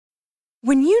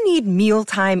When you need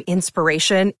mealtime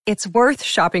inspiration, it's worth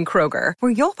shopping Kroger,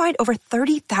 where you'll find over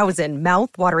 30,000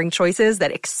 mouth-watering choices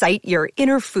that excite your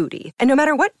inner foodie. And no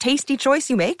matter what tasty choice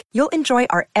you make, you'll enjoy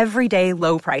our everyday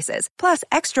low prices, plus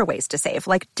extra ways to save,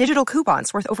 like digital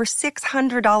coupons worth over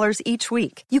 $600 each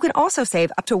week. You can also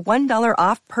save up to $1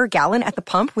 off per gallon at the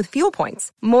pump with fuel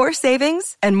points. More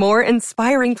savings and more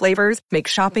inspiring flavors make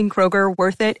shopping Kroger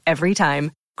worth it every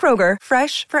time. Kroger,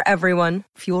 fresh for everyone.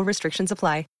 Fuel restrictions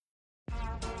apply.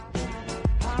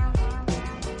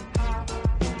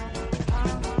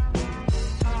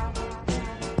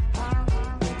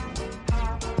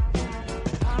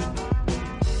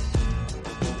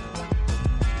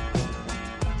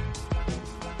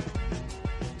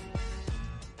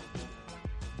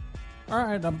 All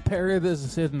right, I'm Perry. This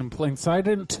is Hidden in Plain Sight,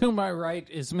 and to my right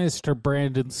is Mr.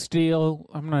 Brandon Steele.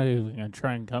 I'm not even gonna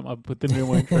try and come up with the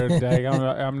new intro today.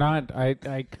 I'm not. I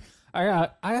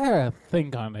gotta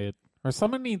think on it, or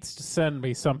someone needs to send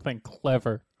me something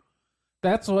clever.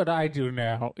 That's what I do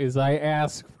now. Is I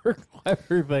ask for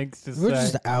clever things to say. We're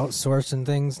just outsourcing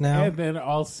things now, and then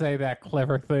I'll say that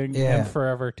clever thing and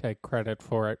forever take credit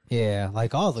for it. Yeah,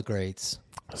 like all the greats.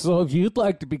 So if you'd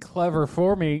like to be clever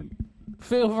for me,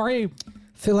 feel free.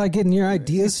 Feel like getting your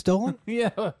ideas stolen?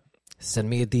 Yeah. Send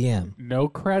me a DM. No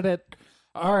credit.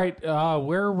 All right,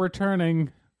 we're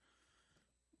returning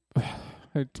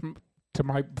to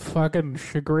my fucking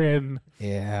chagrin.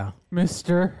 Yeah.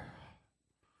 Mr.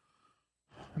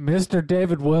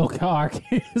 David Wilcock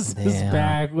is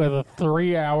back with a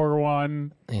 3-hour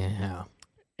one. Yeah.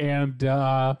 And,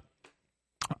 all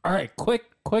right, quick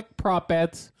prop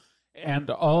bets,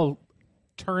 and I'll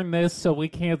turn this so we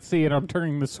can't see it. I'm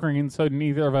turning the screen so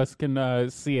neither of us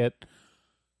can see it.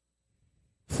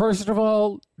 First of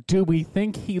all, do we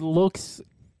think he looks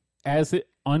as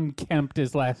unkempt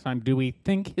as last time? Do we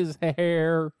think his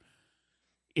hair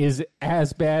is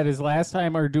as bad as last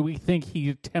time, or do we think he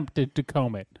attempted to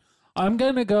comb it? I'm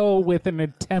going to go with an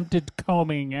attempted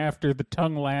combing after the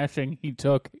tongue lashing he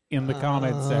took in the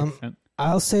comment section.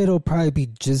 I'll say it'll probably be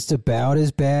just about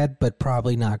as bad, but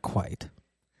probably not quite.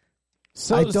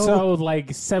 So like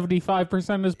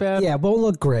 75% is bad? Yeah, won't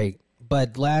look great,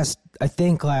 but I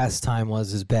think last time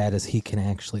was as bad as he can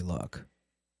actually look.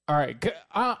 All right,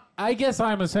 I guess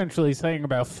I'm essentially saying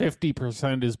about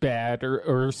 50% is bad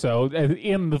or so,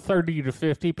 in the 30 to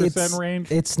 50% range.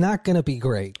 It's not going to be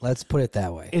great, let's put it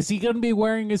that way. Is he going to be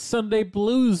wearing his Sunday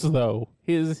blues, though?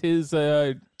 His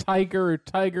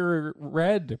tiger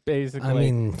red, basically. I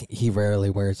mean, he rarely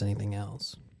wears anything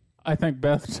else. I think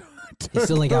Beth...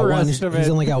 He's only got one shirt left. He's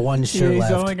only got one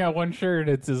shirt.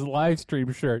 It's his live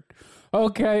stream shirt.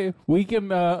 Okay, we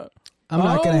can... I'm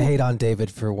not going to hate on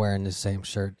David for wearing the same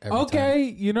shirt every time. Okay,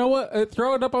 you know what?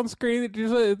 Throw it up on screen.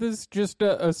 This is just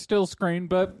a still screen,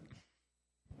 but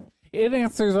it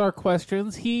answers our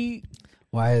questions.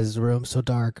 Why is the room so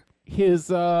dark? He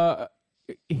has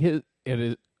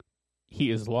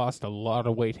lost a lot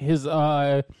of weight. His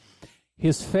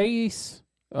face...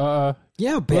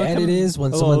 yeah, how bad it is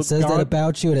when someone says that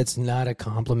about you and it's not a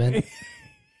compliment.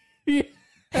 Yeah.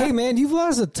 Hey, man, you've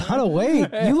lost a ton of weight.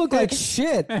 You look like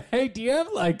shit. Hey, do you have,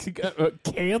 like,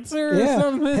 cancer or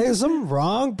something? Hey, is something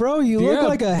wrong, bro? You look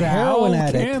like a heroin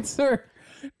addict. Cancer?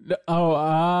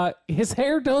 His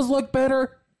hair does look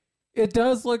better. It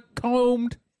does look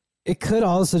combed. It could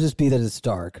also just be that it's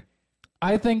dark.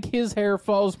 I think his hair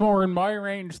falls more in my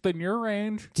range than your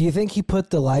range. Do you think he put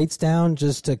the lights down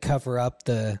just to cover up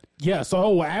the... Yes,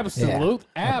 absolutely.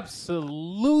 Yeah.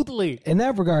 Absolutely. In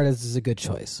that regard, this is a good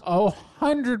choice.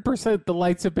 100% the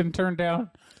lights have been turned down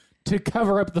to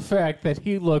cover up the fact that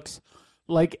he looks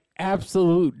like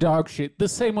absolute dog shit. The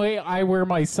same way I wear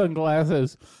my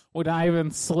sunglasses when I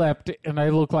haven't slept and I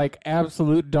look like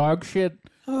absolute dog shit.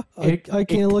 I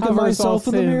can't look at myself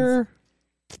in the mirror.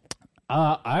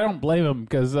 I don't blame him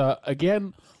because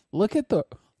again, look at the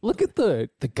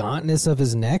gauntness of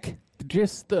his neck.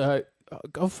 Just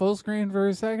go full screen for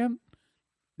a second.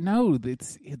 No,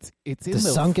 it's in the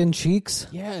sunken cheeks.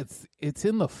 Yeah, it's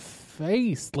in the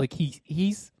face. Like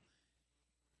he's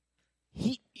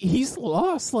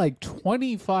lost like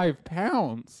 25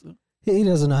 pounds. He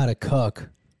doesn't know how to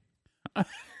cook.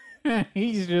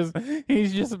 He's just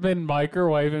been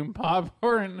microwaving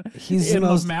popcorn in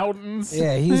the mountains.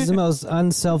 Yeah, he's the most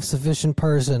unself-sufficient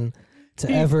person to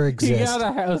ever exist. He got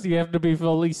a house. You have to be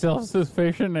fully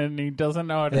self-sufficient, and he doesn't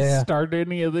know how to start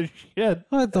any of the shit.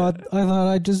 I thought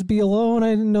I'd just be alone. I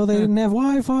didn't know they didn't have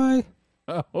Wi-Fi.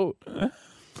 Oh. All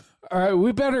right,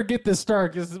 we better get this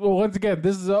started, because once again,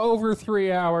 this is over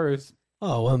 3 hours.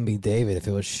 Oh, it wouldn't be David if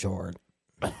it was short.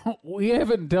 We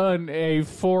haven't done a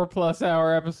 4+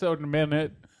 hour episode in a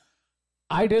minute.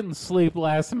 I didn't sleep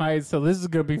last night, so this is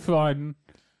gonna be fun.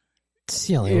 It's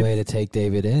the only way to take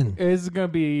David in. It's gonna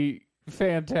be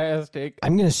fantastic.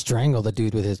 I'm gonna strangle the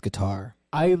dude with his guitar.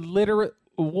 I literally,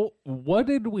 what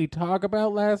did we talk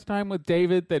about last time with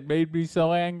David that made me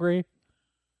so angry?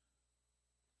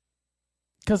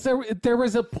 Because there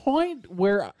was a point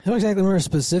where I don't exactly remember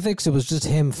specifics. It was just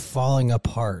him falling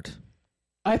apart.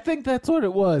 I think that's what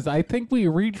it was. I think we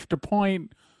reached a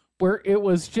point where it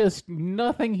was just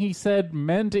nothing he said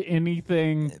meant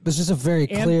anything. It was just a very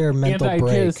clear mental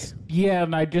break.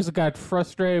 And I just got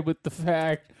frustrated with the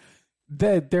fact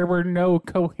that there were no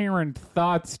coherent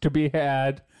thoughts to be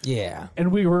had. Yeah.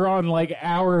 And we were on like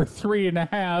hour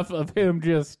 3.5 of him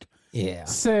just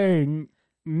saying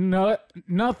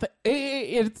nothing.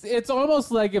 It's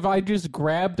almost like if I just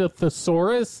grabbed a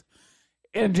thesaurus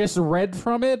and just read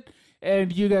from it,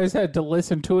 and you guys had to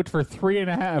listen to it for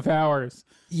 3.5 hours.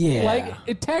 Yeah.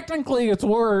 Like, technically it's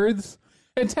words,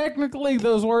 and technically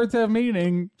those words have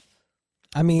meaning.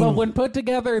 I mean... But when put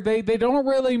together, they don't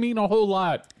really mean a whole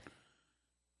lot.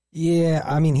 Yeah,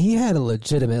 I mean, he had a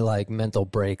legitimate, like, mental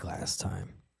break last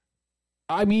time.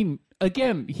 I mean,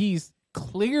 again, he's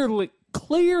clearly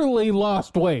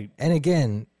lost weight. And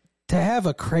again, to have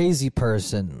a crazy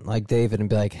person like David and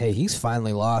be like, hey, he's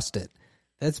finally lost it.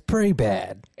 That's pretty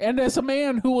bad. And as a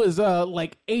man who was,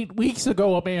 like 8 weeks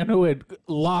ago, a man who had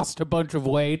lost a bunch of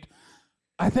weight,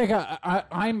 I think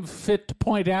I'm fit to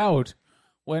point out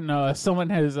when someone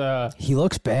has... he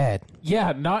looks bad.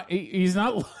 Yeah, he's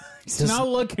not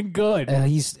looking good.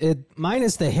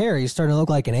 Minus the hair, he's starting to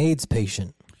look like an AIDS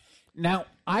patient. Now,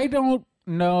 I don't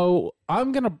know.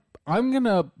 I'm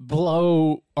gonna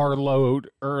blow our load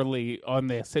early on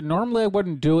this. And normally I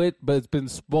wouldn't do it, but it's been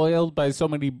spoiled by so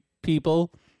many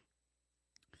people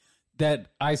that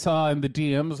I saw in the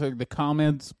DMs or the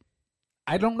comments.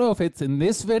 I don't know if it's in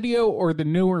this video or the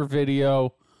newer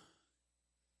video.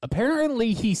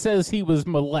 Apparently he says he was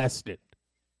molested.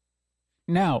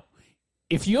 Now,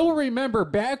 if you'll remember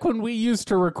back when we used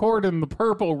to record in the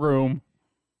Purple Room,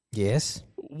 yes,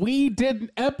 we did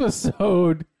an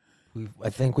episode. I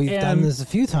think we've done this a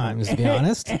few times, to be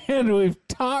honest. And we've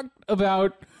talked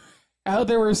about how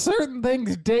there were certain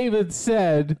things David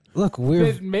said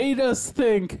that made us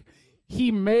think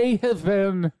he may have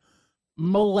been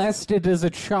molested as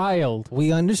a child.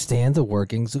 We understand the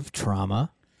workings of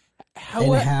trauma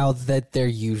and how that they're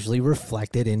usually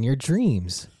reflected in your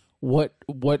dreams. What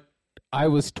I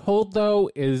was told,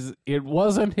 though, is it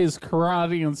wasn't his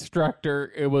karate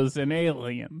instructor, it was an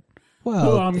alien.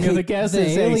 Well, who I'm going to guess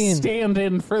is alien, a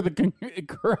stand-in for the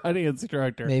karate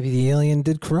instructor. Maybe the alien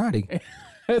did karate.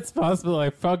 It's possible,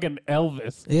 like fucking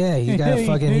Elvis. Yeah, he's got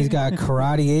a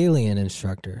karate alien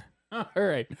instructor. All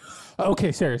right.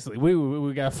 Okay, seriously,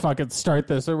 we got to fucking start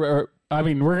this. I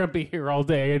mean, we're going to be here all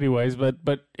day anyways, but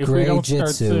if we don't start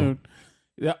soon...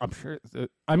 Yeah, I'm sure.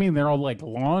 I mean, they're all like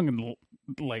long and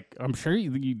like, I'm sure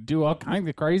you do all kinds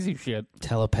of crazy shit.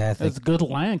 Telepathic. It's good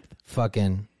length.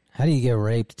 Fucking, how do you get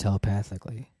raped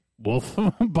telepathically? Well,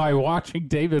 by watching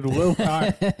David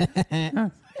Wilcock.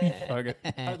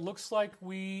 It looks like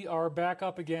we are back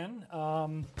up again.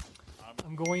 I'm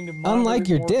going to unlike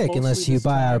your dick, unless you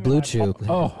buy our Blue Chew.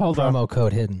 Oh, hold on. Promo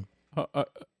code hidden. Oh,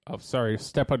 sorry.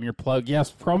 Step on your plug.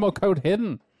 Yes, promo code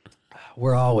hidden.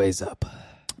 We're always up.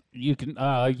 You can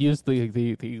use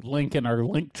the link in our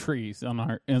link trees on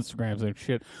our Instagrams and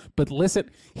shit. But listen,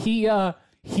 he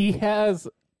has...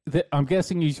 I'm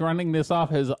guessing he's running this off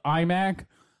his iMac.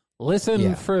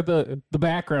 Listen for the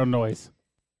background noise.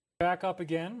 Back up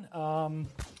again. I'm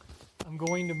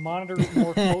going to monitor it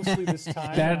more closely this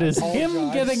time. That is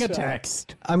him getting a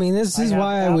text. I mean, this is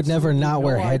why I would never not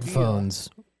wear headphones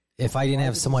if I didn't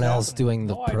have someone else doing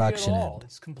the production end.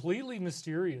 It's completely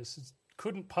mysterious. It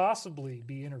couldn't possibly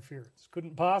be interference.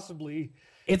 Couldn't possibly...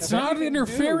 It's not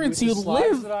interference. You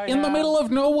live in the middle of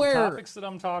nowhere. Topics that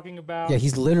I'm talking about. Yeah,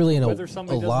 he's literally in a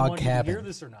log cabin. Hear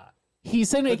this or not.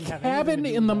 He's in a cabin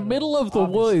in the middle of the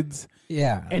woods.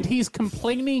 Yeah. And he's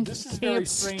complaining he can't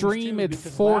stream at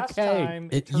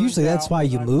 4K. Usually that's why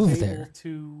you move there.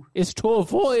 Is to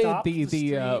avoid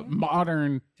the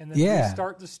modern... And then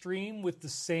restart the stream with the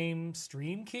same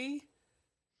stream key.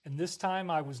 And this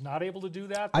time I was not able to do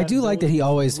that. I do like that he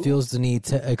always feels the need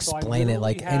to explain it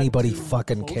like anybody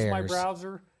fucking cares. Close my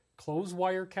browser, close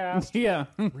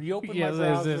Wirecast, reopen my as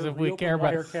browser, if we care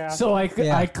about Wirecast. So I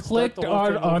clicked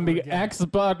on the X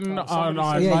button on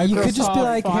Microsoft you could just be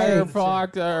like,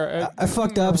 Firefox. Hey, I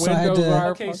fucked up, so I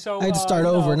had to start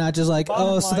over, not just like,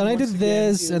 so then I did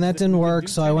this, and that didn't work,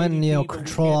 so I went and,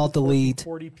 Control-Alt-Delete.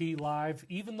 40p live,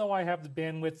 even though I have the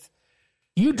bandwidth.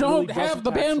 You It don't really have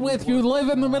the doesn't bandwidth. actually You work. live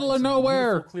in the middle of It's a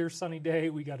nowhere. beautiful, clear, sunny day.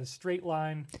 We got a straight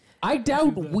line. I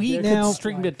doubt the we dick could Now-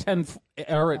 stream at 10 or at I'm never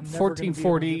gonna be able to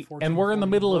 1440, get and we're in the 1440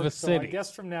 middle to of a work, so I city.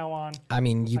 guess from now on, I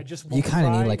mean, you I just you won't kind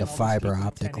of try, need like a and I'll just fiber keep it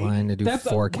optic 1080. line to do That's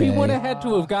 4K. We would have had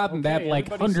to have gotten that okay,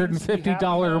 like everybody seems to be happy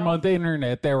 $150 a now. month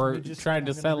internet they were Let me just- trying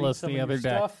to I'm gonna sell read us some the of other your day.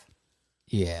 stuff.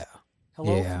 Yeah.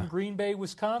 Hello Yeah. from Green Bay,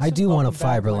 Wisconsin. I do want a Welcome back,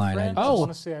 fiber my line. friend. I I Oh.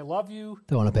 want to say I love you.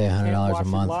 Don't want to pay Can't $100 watch a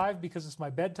it month. live because it's my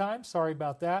bedtime. Sorry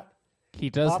about that. He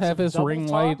does Lots have of his double ring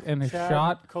talk. light and his Chad,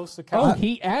 shot. Coast to Oh, Coast.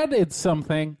 he added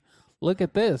something. Look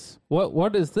at this.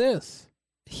 What is this?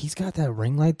 He's got that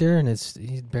ring light there, and he's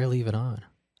barely even on.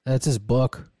 That's his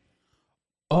book.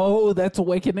 Oh, that's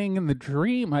Awakening in the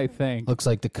Dream, I think. Looks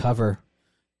like the cover.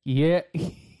 Yeah,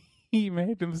 he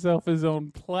made himself his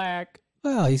own plaque.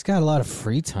 Well, he's got a lot of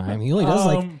free time. He only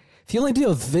does if you only do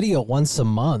a video once a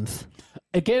month.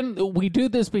 Again, we do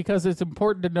this because it's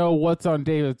important to know what's on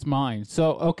David's mind.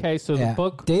 So, okay, so Yeah. the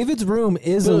book David's room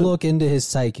is a Good. look into his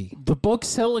psyche. the book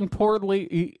selling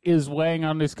poorly is weighing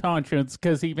on his conscience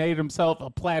because he made himself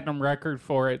a platinum record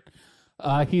for it.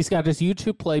 He's got his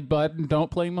YouTube play button.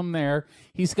 Don't blame him there.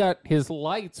 He's got his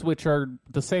lights, which are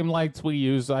the same lights we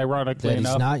use, ironically That he's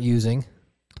enough. not using.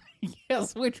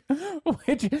 Yes, which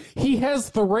he has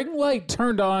the ring light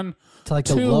turned on To like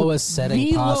the to lowest setting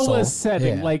the possible. lowest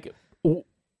setting, Yeah. like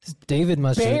David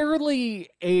must have, barely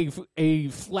a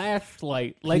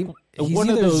flashlight, like he's one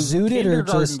of either those zooted or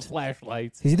kindergarten just-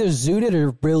 flashlights. he's either zooted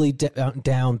or really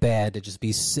down bad to just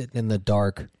be sitting in the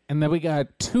dark. And then we got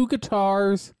 2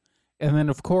 guitars, and then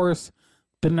of course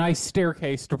the nice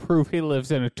staircase to prove he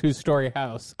lives in a 2-story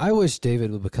house. I wish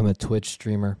David would become a Twitch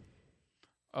streamer.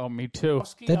 Oh, me too.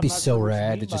 That'd be so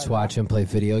rad to just watch him play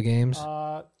video games.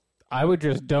 I would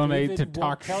just donate David to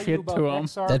won't talk tell you shit about to him.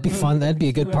 XR. That'd be fun. That'd be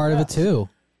a good part of it too.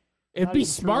 It'd Not be even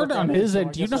sure smart what on that his is, so end.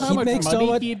 I Do you know guess how He'd much make so money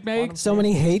much- he'd make? So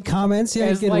many hate comments. Yeah,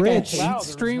 he'd As get like a rich. hate Wow, there was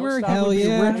no streamer, stopping Hell would be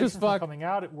yeah. rich as from fuck. coming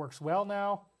out. It works well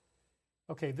now.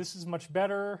 Okay, this is much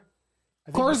better.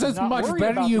 Of course, it's much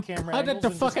better. You cut it to and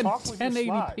just fucking talk with your 1080p.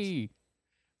 slides.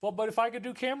 Well, but if I could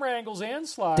do camera angles and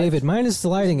slides, David, minus the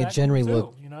lighting, isn't it that generally cool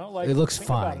look. too? You know, like, it looks think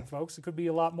about fine. it, folks. It could be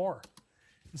a lot more.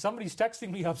 And somebody's texting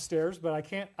me upstairs, but I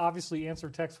can't obviously answer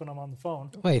text when I'm on the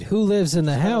phone. Wait, who lives in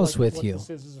the Kinda house like with what you? This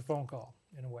is a phone call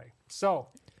in a way. So,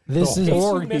 This The is in case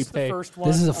Or you he missed the paid. first one,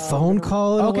 this is a phone we're gonna-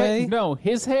 call in a Okay, way. no,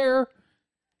 his hair.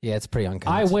 Yeah, it's pretty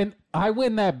uncommon. I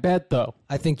win that bet though.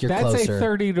 I think you're That's closer. a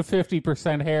 30 to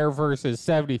 50% hair versus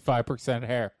 75%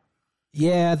 hair.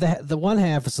 Yeah, the one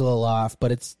half is a little off,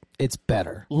 but it's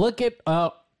better. Look at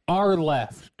our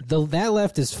left. That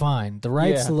left is fine. The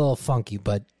right's Yeah. a little funky,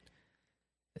 but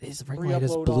his ring light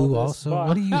is Re-upload blue all this, also. but-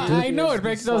 What do you do? I know, it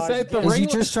makes no Slides sense. The again. Is he ring,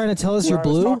 just trying to tell us Where you're I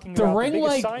was blue? talking the about ring biggest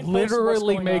light signpost, what's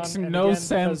literally going makes on, and no again,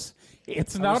 sense. because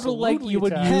It's I not was like absolutely you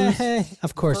would attacked. use.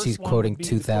 Of course, First he's one quoting would be the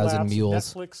 2,000 collapse of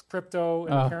mules. Netflix, crypto,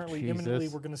 and Oh, apparently imminently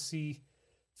Jesus. we're going to see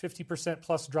 50%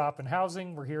 plus drop in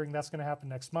housing. We're hearing that's going to happen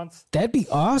next month. That'd be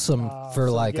awesome for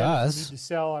So like again, if you us. need to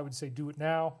sell, I would say do it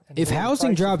now. And If lower the housing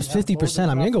price drops you haven't 50%, lowered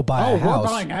I'm it gonna go enough. buy a Oh, house. we're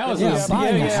buying houses. Yeah,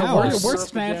 buying a house. We're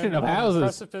snatching up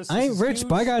houses. I ain't rich,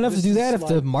 but I got enough to do that if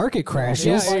the market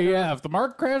crashes. Yeah. If the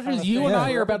market crashes, you and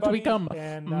I are about to become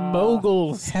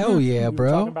moguls. Hell yeah, We were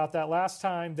talking bro. about that last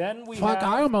time. Then we Fuck!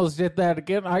 have I almost did that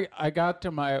again. I got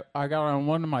on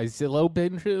one of my Zillow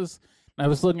binges. And I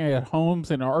was looking at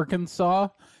homes in Arkansas,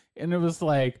 and it was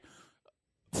like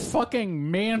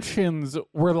fucking mansions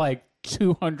were like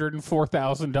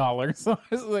 $204,000. So I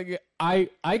was like,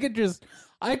 I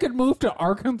could move to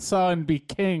Arkansas and be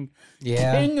king.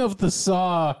 Yeah. King of the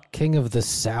Saw. King of the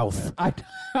South.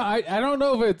 I don't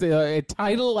know if it's a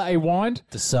title I want,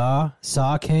 The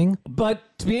Saw King. but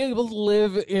to be able to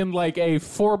live in like a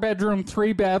 4-bedroom,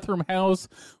 3-bathroom house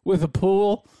with a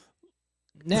pool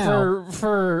Now,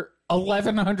 for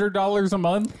 $1,100 a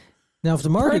month, if the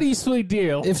market pretty sweet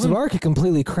deal. if the market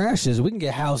completely crashes, we can get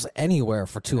a house anywhere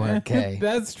for $200K.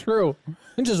 That's true.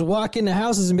 And just walk into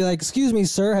houses and be like, "Excuse me,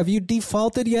 sir, have you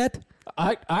defaulted yet?"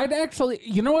 I'd actually,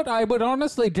 you know what? I would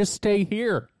honestly just stay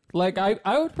here. Like I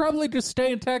would probably just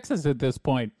stay in Texas at this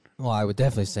point. Well, I would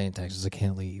definitely stay in Texas. I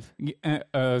can't leave.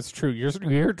 It's true.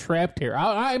 You're trapped here.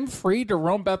 I'm free to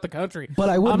roam about the country. But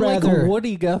I would I'm rather- like a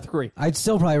Woody Guthrie. I'd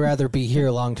still probably rather be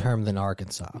here long term than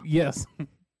Arkansas. Yes.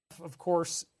 of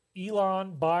course,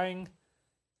 Elon buying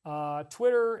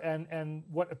Twitter and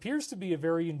what appears to be a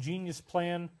very ingenious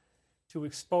plan to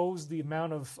expose the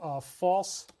amount of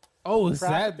false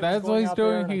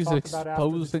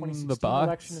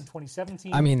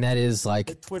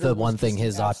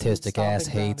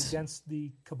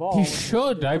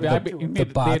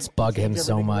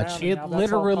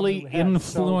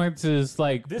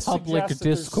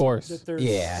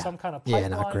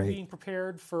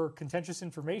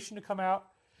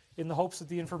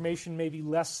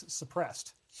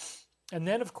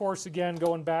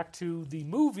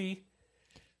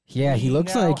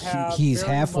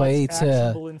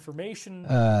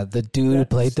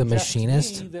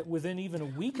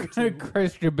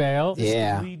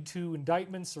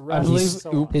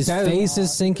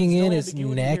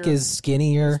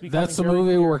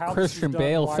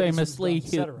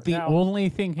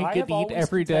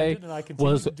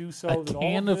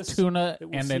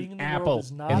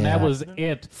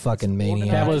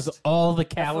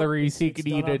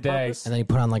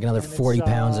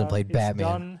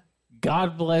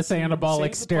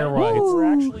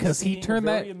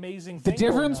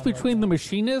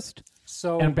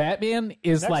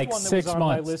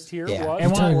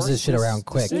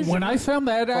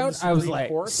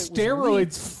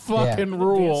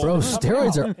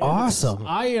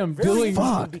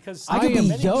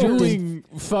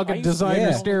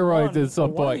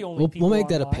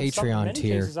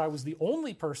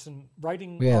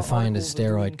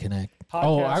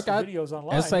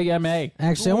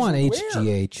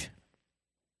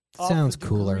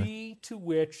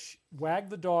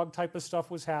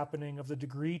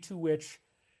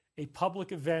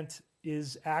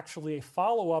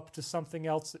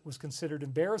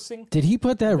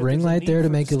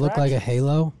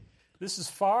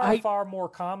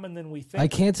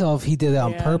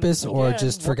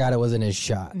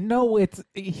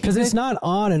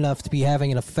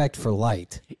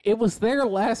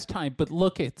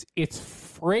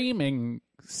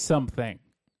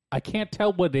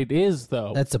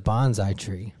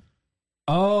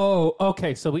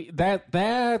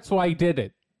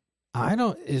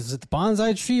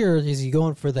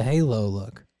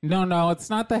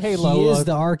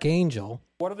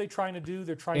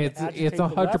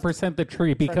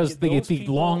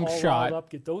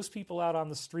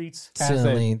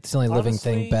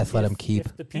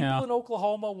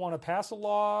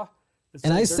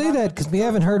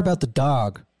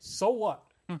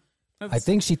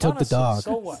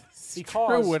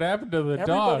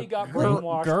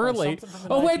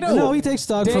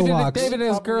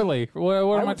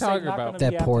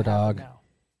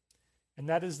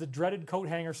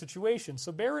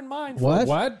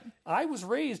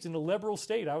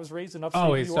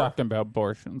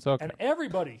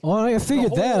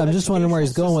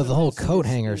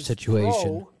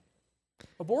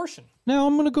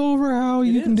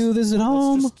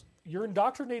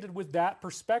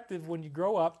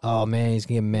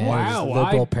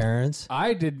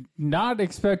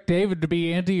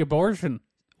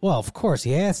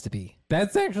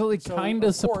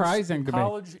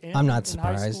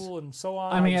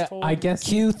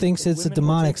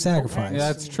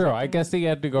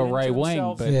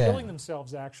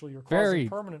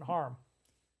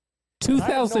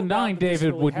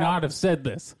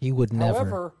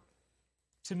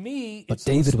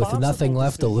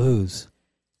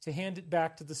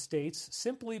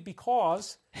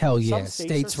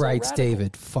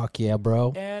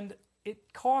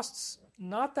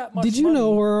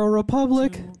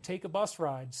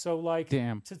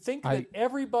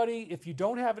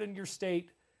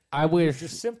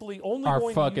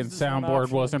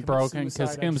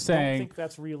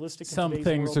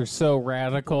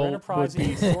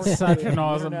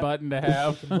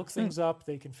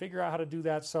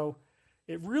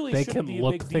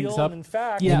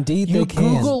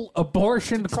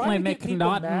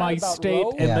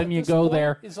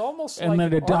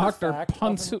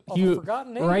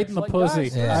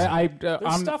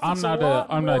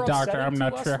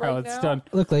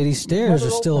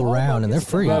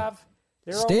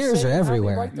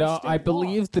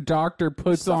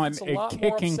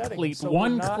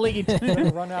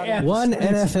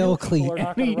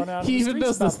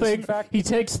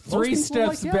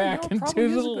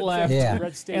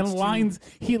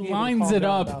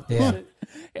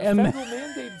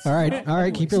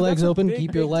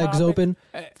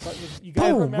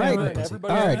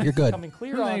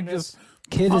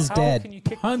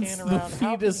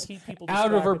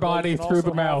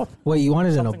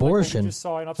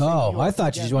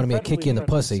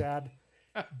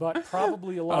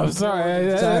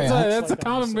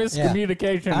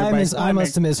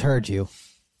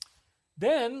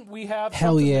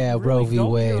really Roe v. don't hear a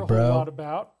Wade, whole bro. lot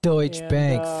about. Deutsche And,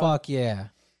 Bank, fuck yeah.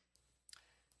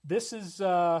 this is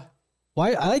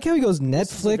Why? I like how he goes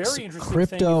this is a Netflix, very interesting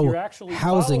crypto, thing if you're actually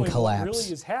housing following collapse. What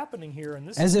really is happening here, and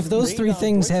this As is if those the three debate on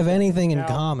things Deutsche have Bank. anything in Now,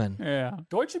 common. Yeah.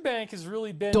 Deutsche Bank has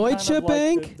really been Deutsche kind of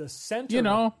Bank? like the center You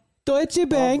know, Deutsche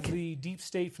Bank. of the deep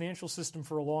state financial system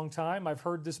for a long time. I've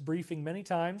heard this briefing many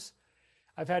times.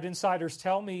 I've had insiders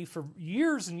tell me for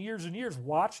years and years and years,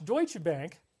 watch Deutsche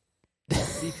Bank,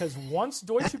 because once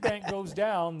Deutsche Bank goes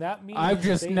down, that means I've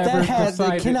just they never That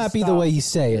decided cannot be the way you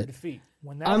say their it. defeat.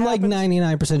 When that I'm like happens,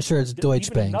 99% sure it's Deutsche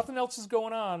even if Bank. nothing else is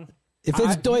going on. If it's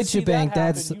you see Deutsche that Bank, happen,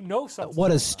 that's you know something's what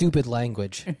going a on. stupid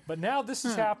language. But now this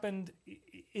has happened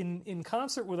in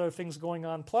concert with other things going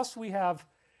on. Plus, we have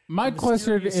my a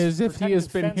question mysterious is, if he has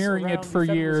protective been fence hearing around it the for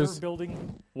Federal years, Reserve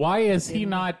building why is he in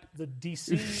not the DC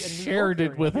and New shared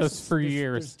York it with area. I us guess for there's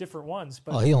years? different ones,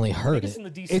 but Oh, he only I heard guess it. in the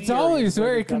DC It's area always is where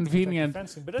very they've got the protective convenient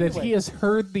fencing. But that anyway, he has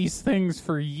heard these things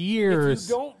for if years.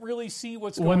 you don't really see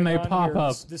what's when going they on pop here,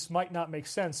 up. this might not make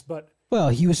sense, but Well,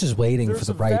 he was just waiting There's for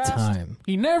the a right vast- time.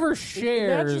 He never imagine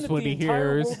shares that what the he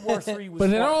entire hears, World War III was but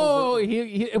it fought all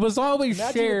covertly. it was always Imagine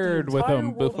that the shared with entire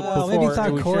him World before, War Well, maybe he thought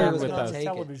it was Corey shared was with gonna us. take it.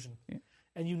 television.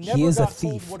 And you He never is a got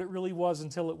told thief. what it really was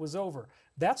until it was over.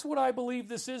 That's what I believe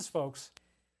this is, folks.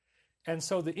 And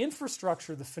so the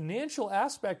infrastructure, the financial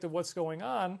aspect of what's going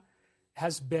on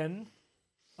has been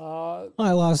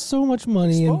I lost so much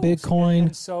money in exposed. Bitcoin.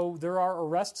 And so there are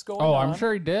arrests going Oh, on. I'm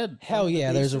sure he did. Hell on the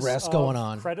yeah, there's basis arrests of going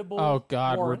on. credible Oh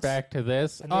God, we're warrants, back to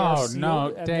this. and they are Oh sealed, no,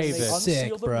 and then they David. unseal Sick,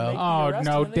 them and bro. make the Oh arrest,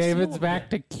 no, and then they seal David's them back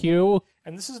again. to Q.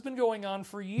 And this has been going on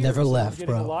for years. Never and I'm left,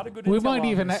 getting bro. A lot of good We intel might on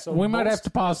even this. So we might have most to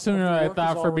pause of sooner the than I work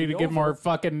thought is for me to already get more over.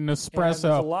 fucking And there's a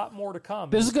Nespresso. lot more to come.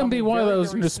 This is It's going to be coming one of very,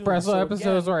 those very soon. Nespresso So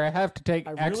episodes again, where I have to take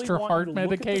I really extra want heart you to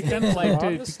look at the medication, things like that are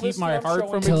on to this keep list my that I'm heart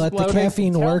showing from you. To let the exploding.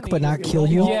 caffeine Tell work me but not if kill it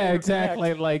you. all Yeah, connect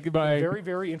exactly. Like in my, very,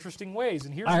 very interesting ways.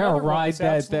 And here's I another gotta one ride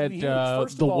that's that absolutely huge.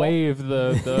 First the of all, wave, we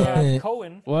the had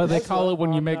Cohen, what do they Ezra call it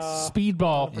when you on, make a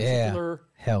speedball? Yeah. particular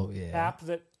Hell yeah. app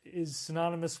that is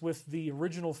synonymous with the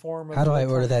original form of How do I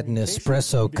order that communication.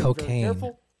 Nespresso You be very cocaine?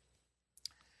 careful.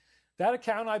 That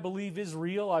account, I believe, is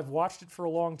real. I've watched it for a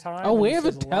long time. Oh, and we it have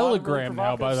a says lot of really Telegram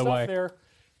now, by the provocative way. stuff there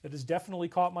that has definitely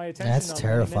caught my attention. That's on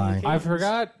terrifying. Many I occasions.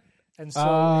 forgot. And so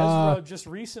Ezra just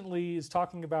recently is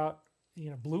talking about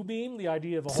Bluebeam, the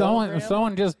idea of a hologram,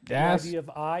 Someone just the asked idea of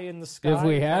eye in the sky. if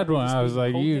we had apparently one. this I was being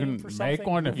like, code you name can for make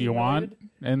something one if you Bluebeam want, related.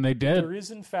 and they did. There is,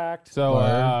 in fact,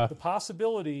 So the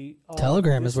possibility of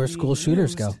Telegram this is where being school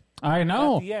shooters go. used I at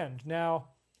know. the end. Now,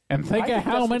 And think I of think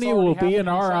how that's what's many already will be happening in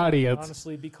our China, audience.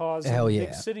 honestly, because Hell in a yeah.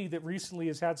 big city that recently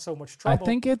has had so much I trouble.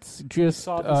 think it's we just.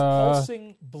 saw these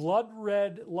pulsing blood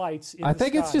red lights in I the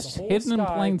think it's sky, the just whole hidden in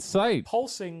sky plain sight.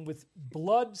 pulsing with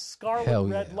blood scarlet Hell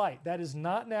red yeah. light. That is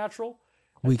not natural.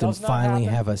 That We can does not finally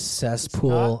happen. have a It's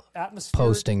cesspool not atmospheric,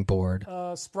 posting board.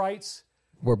 sprites.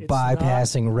 We're it's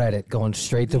bypassing Reddit, going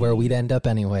straight to where we'd end up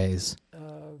anyways.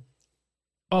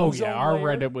 Oh ozone yeah, our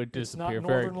layer. Reddit would It's not disappear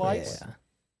very northern quickly. lights. Yeah.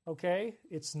 Okay,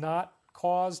 it's not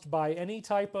caused by any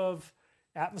type of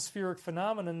atmospheric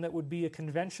phenomenon that would be a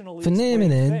conventionally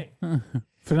Phenomenon. explained thing.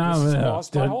 Phenomenal.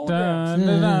 caused by holograms.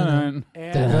 Dun-dun-dun-dun.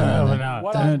 And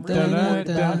what I'm really dun, worried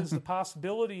dun, about dun. is the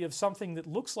possibility of something that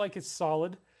looks like it's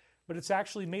solid, but it's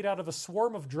actually made out of a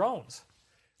swarm of drones.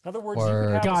 In other words, you Or-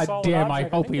 could have a God solid damn!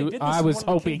 object. I hope think they he. did this I in was one of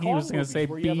the hoping King he Kong was going to movies, say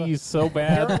where you have a- bees so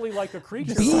bad. apparently like a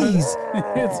creature. Bees.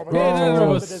 It's But made out of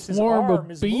a as his swarm arm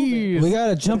of is moving, bees. We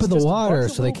gotta but jump it's in the just a water bunch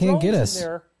of so they little can't get drones in us.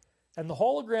 there, and the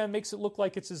hologram makes it look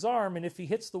like it's his arm, and if he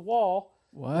hits the wall,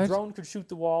 the What? drone could shoot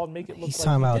the wall and make it look He's like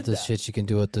talking he about did this that. shit you can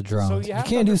do with the So drones. you You have to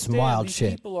can't do some understand wild these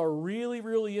shit. People are really,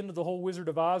 really into the whole Wizard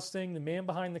of Oz thing. The man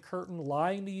behind the curtain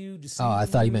lying to you, Oh, deceiving I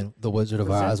thought you you, meant the Wizard of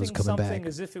Oz was presenting coming something back.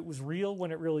 as if it was real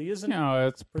when it really isn't. No,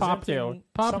 it's Presenting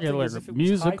popular something as if it was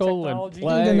musical high and technology.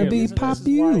 play. I'm gonna and- be Isn't this is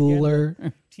why, again, popular.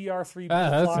 TR3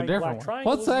 that's a flying different black one. triangle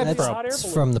What's is that really from? hot air It's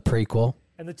balloon. from the prequel.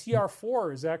 And the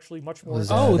TR4 is actually much more.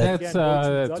 Was, Oh, that- that's Again,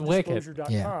 go to that's Wicked.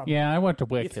 thedisclosure.com Yeah, I went to If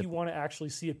Wicked. you want to actually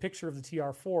see a picture of the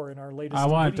TR4 in our latest I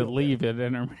wanted to video leave it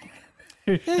in.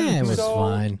 Yeah, it was so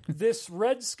fine. This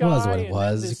red sky. It was what it and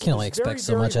was. then You this- can't only this expect very,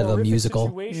 so much very out of a horrific musical.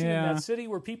 Situation Yeah. in that city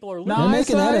where people are No, living They're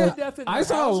making life that to up. death in I their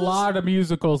saw a houses. lot of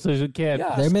musicals as a kid.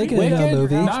 Yes, They're making people it into a live in your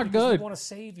movie. house Not because we good. want to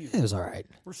save you. It was all right.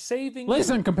 We're saving.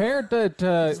 Listen, you. compared to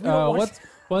we don't want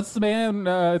what's the man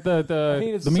the I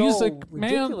mean, it's the music so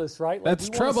man? ridiculous, right? Like, That's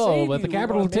we wanna Trouble save with the you. We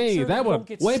capital wanna make T. sure That you one don't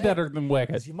get way sick, better than Wicked.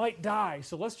 because you might die.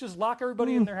 So let's just lock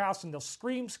everybody in their house and they'll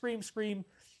scream, scream, scream.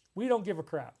 We don't give a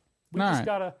crap. We All just right.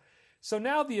 gotta. So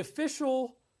now the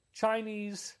official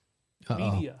Chinese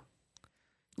media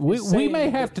We saying may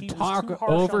have that to he was talk too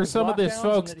harsh on over his some of this, lockdowns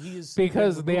and folks, that he is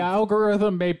because the removed.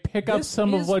 algorithm may pick up This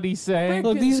some of is what he's saying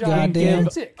Look, these freaking and goddamn-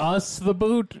 give gigantic. us the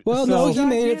boot. Well, So, no, he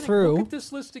made it Gigantic. through. Look at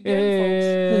this list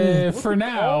again, folks. Look for at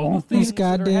all now. the things These that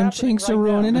are goddamn happening chinks are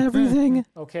right now. ruining everything.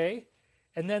 Okay?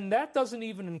 And then that doesn't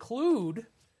even include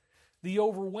the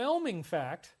overwhelming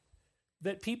fact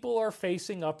that people are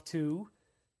facing up to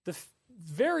the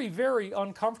very, very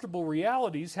uncomfortable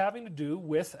realities having to do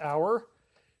with our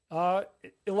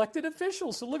elected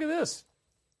officials. So look at this.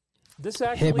 This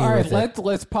actually... Hit me All with right,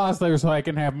 let's pause there so I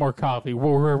can have more coffee.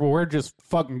 We're just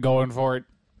fucking going for it.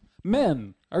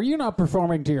 Men, are you not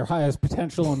performing to your highest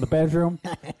potential in the bedroom?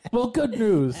 Well, good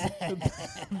news.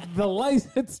 The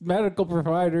licensed medical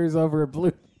providers over at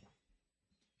Blue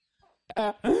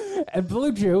and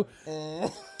Blue Chew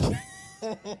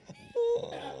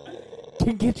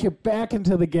can get you back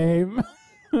into the game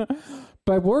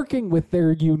by working with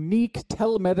their unique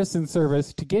telemedicine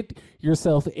service to get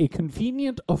yourself a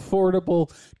convenient,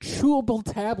 affordable, chewable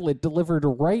tablet delivered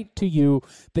right to you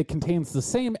that contains the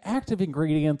same active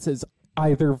ingredients as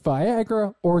either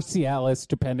Viagra or Cialis,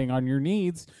 depending on your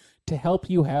needs, to help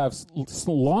you have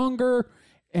longer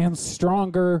and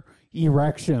stronger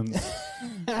erections.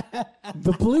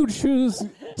 The Blue Chews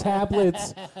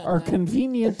tablets are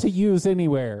convenient to use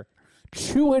anywhere.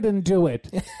 Chew it and do it.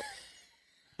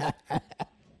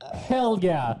 Hell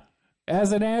yeah.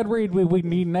 As an ad read, we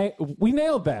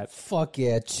nailed that. Fuck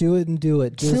yeah, chew it and do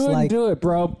it. Just Chew it like and do it,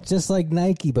 bro. just like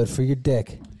Nike, but for your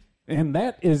dick. And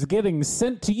that is getting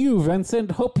sent to you,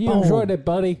 Vincent. Hope you Boom. enjoyed it,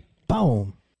 buddy.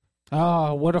 Boom.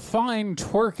 Ah, what a fine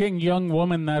twerking young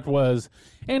woman that was.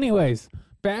 Anyways,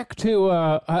 back to,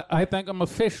 I think I'm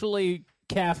officially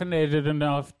caffeinated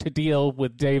enough to deal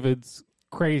with David's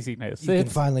craziness. You can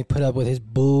finally put up with his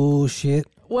bullshit.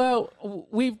 Well,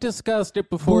 we've discussed it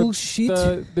before.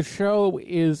 Bullshit. The show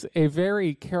is a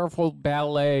very careful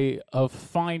ballet of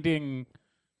finding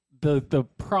the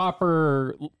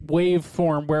proper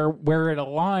waveform where it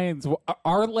aligns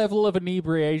our level of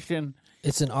inebriation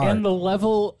It's an art. and the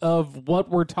level of what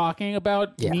we're talking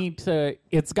about Yeah.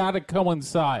 it's got to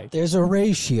coincide. There's a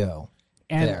ratio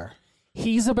And there.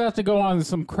 he's about to go on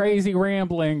some crazy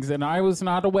ramblings, and I was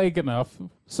not awake enough,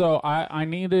 so I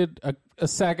needed a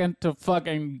second to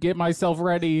fucking get myself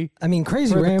ready I mean,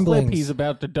 crazy for the clip ramblings. he's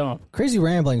about to dump. Crazy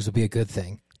ramblings would be a good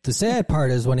thing. The sad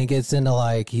part is when he gets into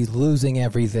like he's losing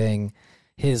everything,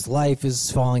 his life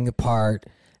is falling apart,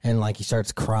 and like he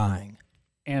starts crying.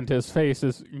 And his face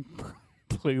is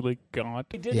completely gaunt.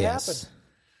 It did Yes. happen.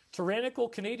 Tyrannical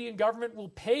Canadian government will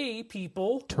pay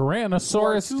people who are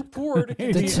Tyrannosaurus. too poor to The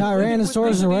continue Tyrannosaurus living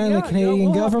with around the dignity. Canadian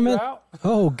we'll government. Help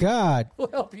Oh God, you out. We'll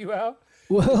help you out.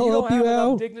 we'll If you help don't you have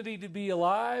enough out. dignity to be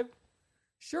alive,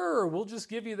 sure, we'll just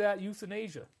give you that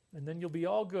euthanasia, and then you'll be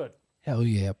all good. Hell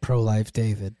yeah, pro-life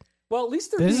David. Well, at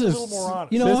least they're This being a is- little more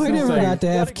honest. You know, This I is never like- got to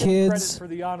You have gotta give them kids. credit for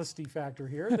the honesty factor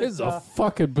here. This is That, a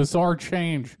fucking bizarre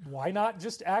change. why not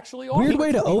just actually Weird offer way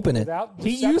it to people open it. without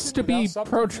He deception, used to be without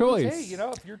subterfuge? pro-choice. Hey, you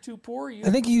know, if you're too poor, you I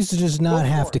think he used to just go not for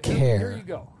have it. to Here care. you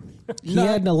go. He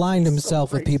hadn't aligned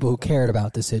himself with people who cared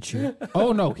about this issue.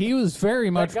 Oh no, he was very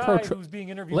much That guy pro. who's being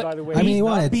interviewed, Let- by the way, I mean, he's he not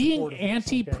wanted- Being supportive of this,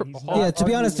 anti- okay? He's not Yeah, to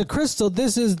be honest, the arguing- Crystal,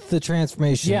 this is the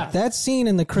transformation. Yes. That scene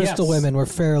in the Crystal Yes. Women were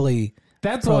fairly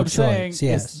That's what I'm saying. pro-choice,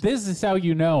 yes. This is how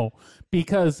you know,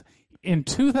 because in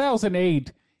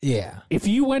 2008, yeah. if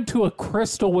you went to a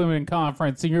Crystal Women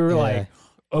conference and you were Yeah. like,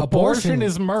 "Abortion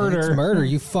is murder," It's murder,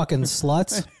 you fucking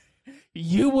sluts.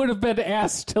 you would have been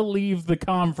asked to leave the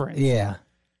conference. Yeah.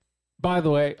 By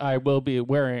the way, I will be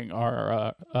wearing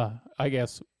our,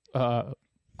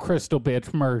 Crystal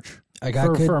Bitch merch I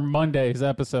got good. for Monday's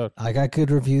episode. I got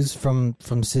good reviews from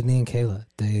Sydney and Kayla.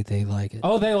 They like it.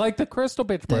 Oh, they like the Crystal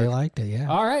Bitch merch. They liked it. Yeah.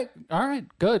 All right,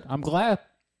 good. I'm glad.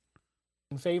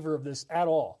 in favor of this at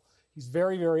all. He's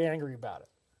very, very angry about it.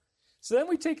 So then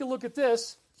we take a look at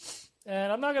this,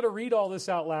 and I'm not going to read all this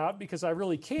out loud because I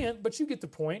really can't, but you get the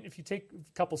point. If you take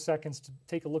a couple seconds to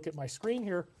take a look at my screen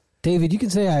here. David, you can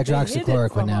say They hid it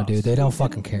hydroxychloroquine from now, us. dude. They don't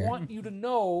fucking didn't care. want you to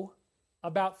know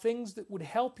about things that would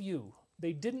help you.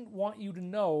 They didn't want you to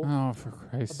know Oh, for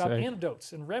Christ's about sake.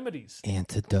 antidotes and remedies.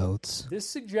 Antidotes. This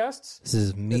suggests This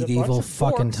is bunch medieval of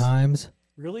fucking dorks times.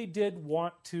 really did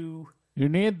want to... You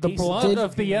need the Decent blood Did-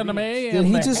 of the enemy Did and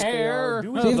he the just- hair.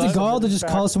 doing Did he have the this. gall to In just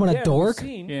fact, call someone a again, we've dork?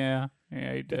 seen Yeah, he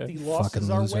the did. losses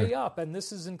Fucking are loser. way up, and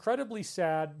this is incredibly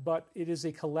sad, but it is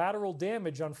a collateral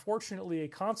damage, unfortunately, a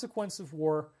consequence of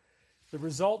war, the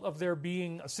result of there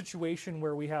being a situation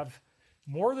where we have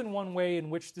more than one way in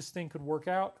which this thing could work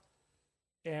out.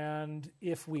 And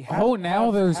if we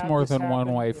now there's had more this than one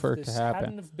happen, way if for it to this happen.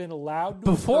 hadn't have been allowed to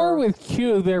Before occur, with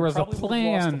Q, there was a probably would've lost the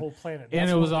plan, whole planet. and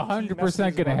That's it was one of the key 100% messages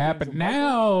going to of happen. Archangel Michael.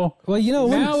 Now, Well, you know,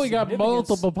 now we got significance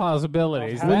multiple of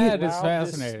possibilities. having That is allowed this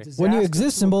fascinating. disaster when you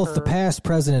exist to in both the occur past,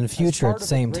 present, and as future part at the of a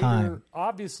same greater, time,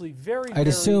 obviously very, I'd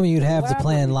assume you'd have the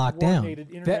plan elaborately locked down. coordinated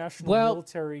international well,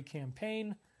 military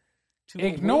campaign to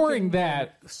Ignoring awaken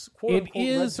that, and, quote, it unquote, red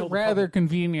is pill the rather public.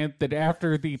 convenient that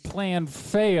after the plan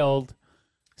failed,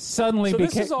 suddenly So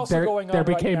this is also going on there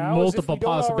right became now, is if multiple we don't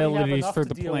already have possibilities enough for to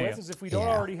the deal plan. with, is if we don't Yeah.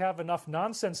 already have enough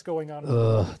nonsense going on.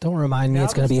 Don't remind me Now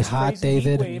it's going to be there's this hot, crazy heat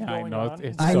David. wave Yeah, I going know, on it's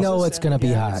in so- I know Texas, it's gonna and be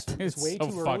again, hot. It's way so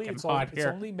too early. fucking It's, hot it's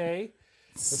here. only May.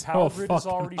 The So power grid is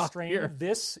fucking already hot strained. here.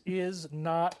 This is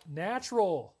not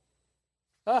natural.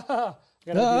 Gotta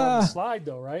be on the slide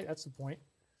though, right? That's the point.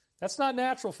 That's not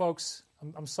natural, folks.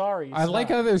 I'm sorry. It's I like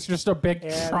not. how there's just a big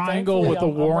And triangle thankfully, with a I'm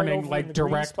right warning, over in like the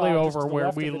green directly spot, just over to the where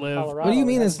left we of it in live. Colorado. What do you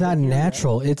mean It it's hasn't not hit here yet.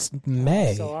 natural? It's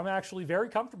May. So I'm actually very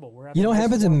comfortable. We're You having know what nice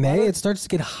happens in warm May? weather. It starts to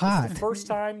get hot. The first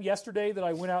time yesterday that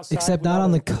I went outside, Except not without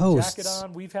on the a jacket coasts.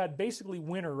 on. We've had basically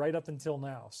winter right up until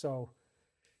now. So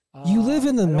You live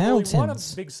in the I don't really want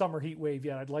mountains. a big summer heat wave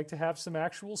yet. I'd like to have some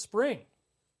actual spring.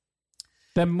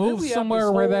 Then Then move we have somewhere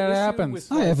this where whole that issue happens.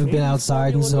 with, I like, haven't been baby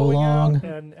outside in formula so going out, long.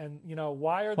 and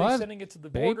why are they What? sending it to the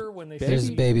Baby- border when they There's should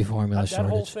be? baby formula That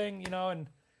whole shortage. thing, and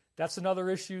that's another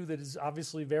issue that is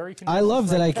obviously very. I love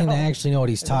that right I can now. actually know what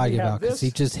he's And then we talking have about because this.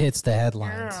 he just hits the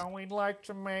headlines. Yeah, we'd like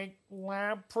to make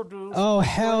lab-produced. Oh,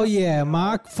 hell yeah.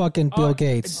 Mock fucking Bill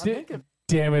Gates.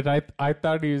 Damn it! I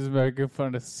thought he was making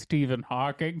fun of Stephen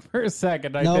Hawking for a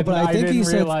second. No, but I think he didn't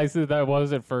said- realize that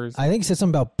was at first. I think he said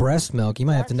something about breast milk. You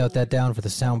might have to note that down for the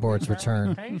soundboard's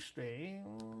return. Tasty,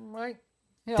 might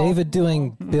David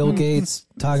doing Bill Gates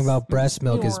talking about breast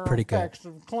milk is pretty good.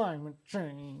 Of climate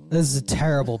change. This is a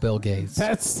terrible Bill Gates.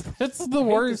 That's the hate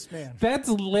worst. this man. That's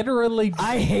literally.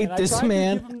 I hate And this I tried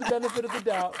man. to give him the benefit of the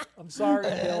doubt. I'm sorry,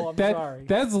 Bill. I'm sorry.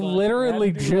 that's But literally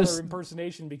I had to do another just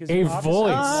impersonation because a you obviously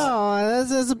voice. not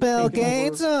this is Bill taking over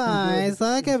Gates' eyes. good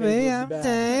Look in at favor me. of I'm the bad.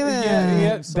 David.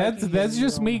 Yeah, Psyche that's in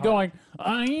just your me own going.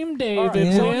 I'm David All right,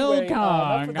 so anyway,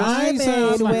 Wilcock. enough of this I made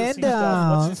conspiracy windows.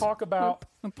 stuff. Let's just talk about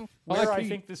where I Lucky.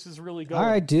 think this is really going. All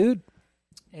right, dude.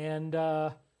 And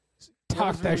Talk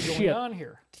what's that really shit. going on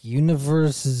here. The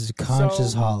universe is a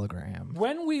conscious So- hologram.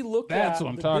 When we look That's at what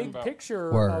I'm the talking big about.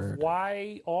 picture Word. of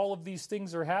why all of these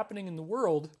things are happening in the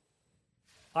world,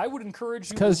 I would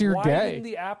encourage you 'cause to you're widen gay.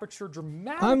 the aperture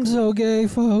dramatically I'm so gay,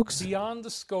 folks. beyond the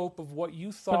scope of what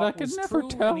you thought I could was never true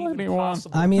tell and even anyone.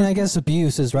 possible. I mean, I guess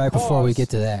abuse is right before we Because- get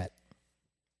to that.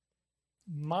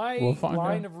 My We'll find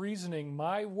line out. of reasoning,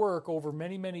 my work over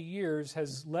many, many years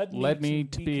has led me to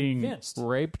to be being convinced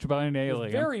raped by an with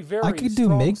alien. very, very I could do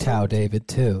strong MGTOW, certainty David,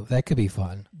 too. That could be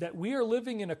fun. that we are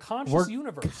living in a conscious We're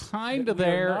universe. kind that of we are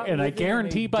there, not and I living in a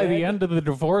guarantee by the dead end of the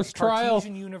divorce trial,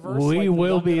 Cartesian universe we like the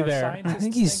will one that be our there. I scientists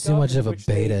think he's think too much in of a which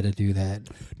they beta to do that.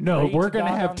 No, pray we're to going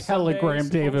to God have on Telegram,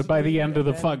 Sunday, David, by the supposedly, end of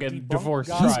the and then fucking debunk divorce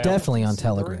God trial. He's definitely on during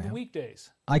Telegram. the weekdays.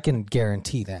 I can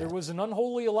guarantee There that. was an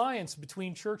unholy alliance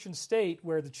between church and state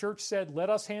where the church said, "Let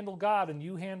us handle God and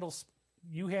you handle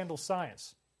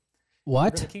science." We're going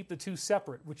What? to keep the two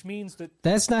separate, which means that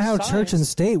That's not how church and science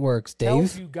state works,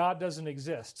 tells Dave. you God doesn't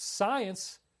exist.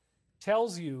 Science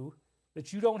tells you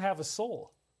that you don't have a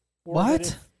soul. Or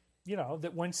What? That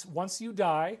that once you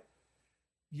die,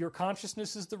 your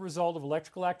consciousness is the result of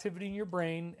electrical activity in your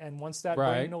brain, and once that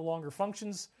Right. brain no longer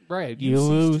functions, Right, you you cease to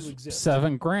lose exist.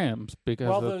 7 grams because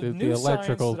well, of the the new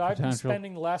electrical science that I've been potential.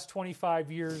 spending the last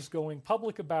 25 years going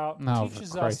public about No, for teaches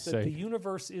us Christ's that the sake.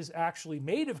 universe is actually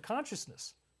made of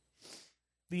consciousness.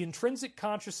 The intrinsic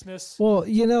consciousness. Well,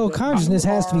 that consciousness you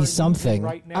has to are be using something.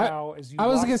 Right now, as you I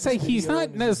was watch going to say, this he's video not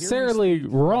and as you hear me necessarily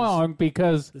speak, wrong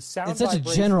because, the sound It's such a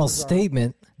vibrations general are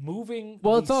statement. Moving.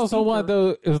 well, the it's also one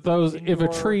of speaker those in if a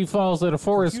your tree falls at a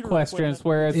forest computer questions equipment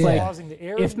where it's Yeah. like, causing the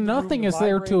air if in the room nothing to is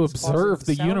there to vibrate, it's causing observe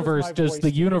the sound of universe, my does voice the to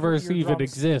hit your universe even eardrums,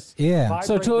 exist? Yeah.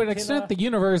 So vibrate to an the extent, the pinna,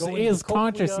 universe go into is the cochlea,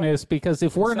 consciousness because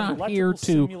if we're send not electrical here to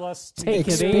stimulus take it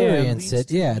in, Experience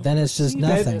it. Yeah, then it's just receive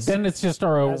nothing. this then it's just a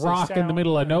as a rock in the sound,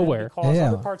 middle of and then nowhere. cause Yeah.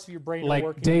 other parts of your brain to Like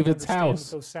work, and David's you understand house.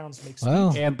 that those sounds make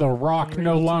Well, And the rock You're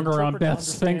no able to longer on interpret and Beth's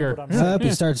understand finger. what I'm saying. Up,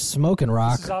 he starts smoking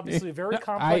rock. This is obviously a very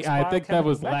complex I think that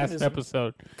was biochemical last mechanism.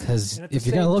 episode. Because And at the if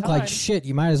you're going to same look like time, shit,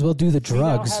 you might as well do the We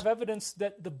now drugs. have evidence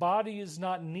that the body is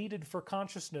not needed for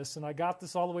consciousness, and I got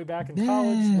this all the way back in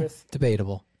college with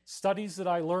Debatable. studies that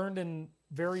I learned in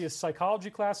various psychology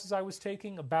classes I was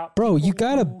taking about Bro, people you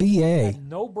got a who BA. had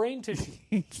no brain tissue.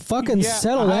 Fucking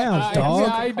settle down, I, dog.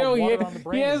 I know Called he, water on the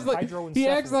brain he has and like he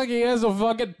acts hydroencephalus. like he has a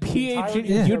fucking PhD. entirety of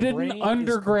Yeah. You their brain didn't is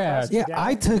undergrad. compressed Yeah, down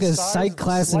I to took the a size psych of the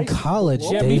class in slice of the college,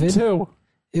 globe. Yeah, David. me too.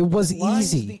 It was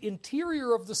lines easy. the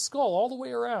interior of the skull all the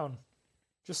way around,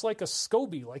 just like a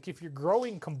SCOBY, like if you're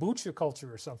growing kombucha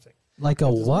culture or something. Like a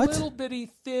There's what? A little bitty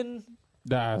thin.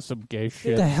 Nah, some gay What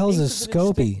shit. the hell's a eighth of an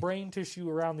inch thick SCOBY? brain tissue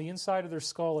around the inside of their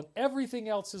skull, and everything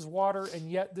else is water. And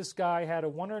yet, this guy had a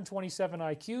 127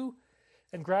 IQ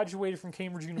and graduated from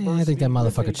Cambridge University. I think that with a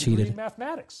motherfucker degree cheated. in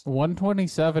mathematics.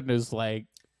 127 is like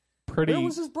pretty. Where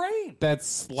was his brain? That's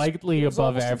slightly It was above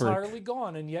almost average. entirely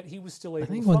gone, and yet he was still able I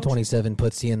think to function. 127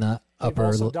 puts you in the They've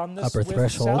also upper done this upper with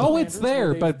threshold. salamanders Oh, it's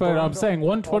there, where they've but I'm burned saying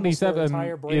almost their 127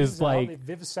 entire brains is out. like They've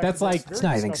vivisected that's like them. It's not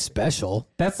Very anything disgusting. special.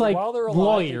 that's But like while they're alive, they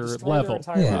lawyer destroy their level,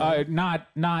 entire Yeah.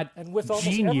 not And with almost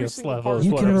every genius single level. part Is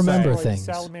You what can I'm remember saying. things.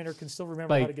 Salamander can still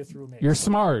remember how to Like get through a maze. you're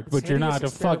smart, but It's you're hideous not a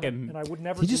experiment, fucking. And I would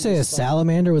never Did you do say a this, but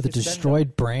salamander with a it's been done.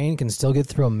 destroyed brain can still get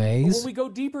through a But maze? when we go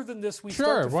deeper than this, we Sure,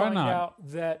 start to why find not? out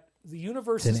that the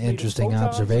universe It's is an made of interesting photons, and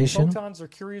observation. photons are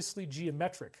curiously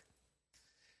geometric.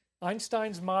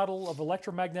 Einstein's model of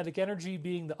electromagnetic energy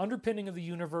being the underpinning of the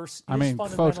universe. I is mean,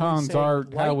 fundamentally photons saying are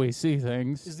light how we see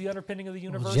things. is the underpinning of the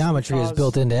universe. Geometry is because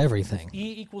built into everything.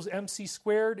 E equals mc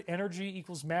squared. Energy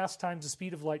equals mass times the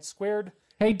speed of light squared.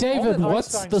 Hey, David, that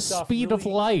what's Einstein the stuff speed of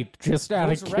really light? Just out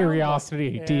goes of around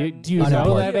curiosity, light. do you And do you the know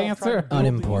Unimportant. that idea of trying to answer? build the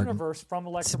Unimportant. universe from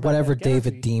It's whatever electromagnetic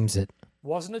David energy deems it.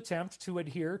 was an attempt to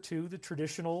adhere to the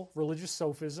traditional religious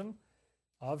sophism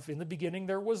of in the beginning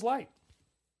there was light.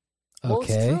 Well,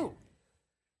 Okay. it's true.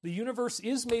 The universe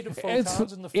is made of It's-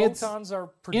 photons, and the it's photons are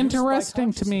produced Interesting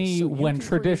by to consciousness. me So you when can create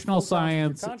traditional photons with your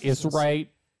science is consciousness. right,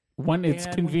 when it's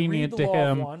And when you read convenient the to Law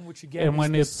of him, One, which again and is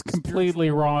when this it's completely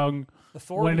spiritual wrong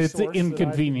authority when it's source that I've been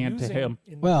inconvenient to using him.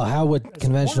 in- Well, how would as a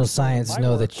conventional cornerstone of science my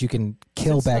know work that you can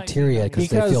kill since bacteria because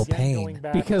they 1999, feel again, pain? going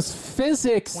back because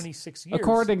physics, 26 years.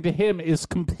 according to him, is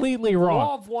completely The Law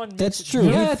wrong. of One makes That's it true.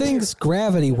 very Yet- He thinks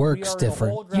gravity that we works are in a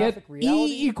different. holographic Yet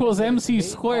reality, E equals and that it's MC made by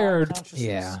squared. consciousness,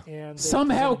 Yeah. and they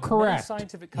Somehow presented many correct.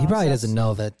 scientific He probably concepts doesn't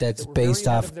know that that's that were very based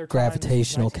ahead off of their time.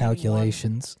 gravitational 1981.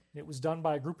 calculations. It was done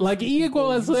by a group of Like three E people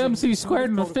equals using MC squared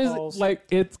in the protocols physics, like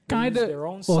it's that kind use of. their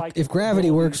own Well, psychic if gravity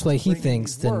abilities works the way to he bring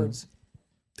thinks, these then words. And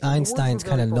the words Einstein's were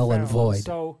kind of very null and profound. void.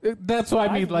 So That's what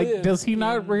I mean. I've Like, lived does he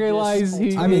not in realize this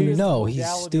he? I mean, alternative no, he's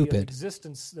modality of stupid.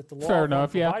 existence that the law Fair of one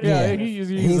enough. Yeah, provided yeah. Yeah.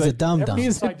 me. He's a dum Ever dum. He's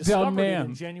since a I dumb discovered it man.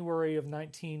 in January of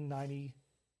 1990.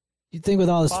 You'd think with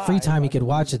all his free time he could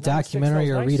watch a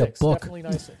documentary or read a book. Definitely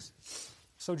 96.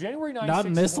 So January 96 Not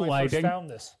in this is when I first lighting. found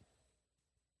this.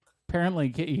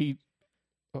 Apparently, he.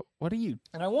 What are you?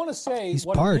 And I want to say He's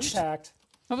what parched. an impact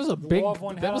That was a The big. law of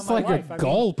one had That was on my like life. a I mean,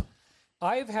 gulp.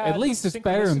 I've had At least it's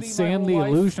better than synchronicity Sam my the whole life.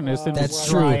 Illusionist and That's his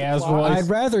true. dry ass voice. I'd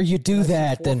rather you do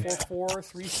that than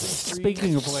 444-333,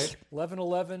 Speaking of which,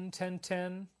 1111,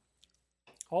 1010,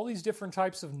 all these different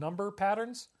types of number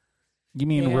patterns. you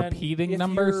mean And repeating if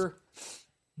numbers? you're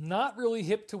not really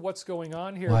hip to what's going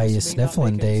on here, Why are this you may not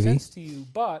sniffling, make any Davey? sense to you,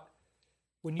 but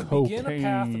when you begin a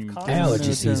path of Cocaine. consciousness, Allergy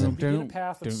you season. begin a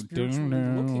path of spiritually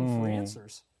looking for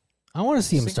answers. I want to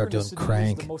see him start doing Synchronicity is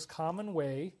crank. the most common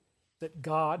way that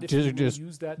God, if Just- you will just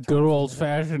use that term Good for a old minute,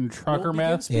 fashioned trucker will begin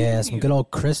meth. speaking Yeah, to some you. good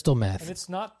old crystal And meth. it's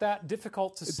not that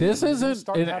difficult to see. This You're gonna isn't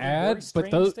start an having ad, very but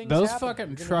strange those things those happen. fucking You're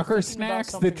gonna be trucker thinking about snacks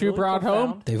something that you really brought home,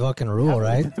 profound, They fucking rule, haven't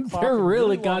right? looked at the clock they're in a really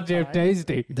really long goddamn time.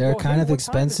 tasty. They're Well, hey, kind of what time is it?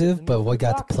 expensive, And but you we got the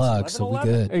look at the plug, clock, so we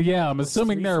 11:11. good. Yeah, I'm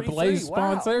assuming they're a 333. Blaze Wow.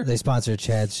 sponsor. They sponsor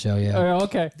Chad's show, yeah.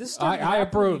 Okay, This started I happening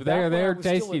approve. back They're when I they're was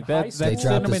still tasty. in high That school. They dropped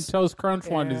cinnamon us- toast crunch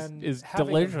one And is having a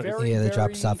delicious. very, Yeah, they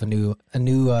dropped us very off a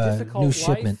new difficult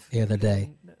shipment life the other day.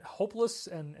 and hopeless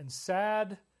and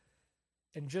sad,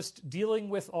 and just dealing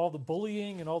with all the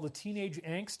bullying and all the teenage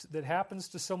angst that happens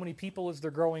to so many people as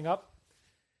they're growing up.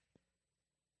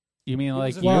 You mean It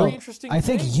like was a you? very Well, interesting I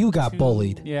think thing you got to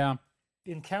bullied. Yeah.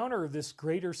 encounter this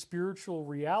greater spiritual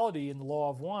reality in the Law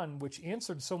of One, which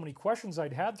answered so many questions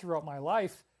I'd had throughout my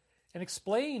life, and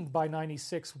explained by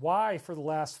 96 why for the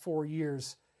last 4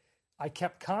 years I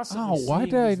kept constantly Oh, why seeing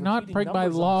did I these not repeating bring my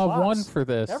numbers on Law of clocks One for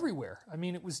this? everywhere. I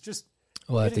mean, it was just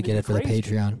We'll have to getting get it for the crazy.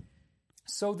 Patreon.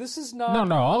 So this is not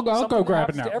No, I'll something go that grab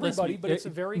it happens now. to everybody, Listen, but it's a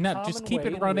very no, common just keep way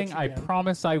it in running. which, I again,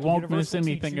 promise I the won't universe miss will teach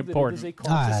anything you that it important. is a Ah,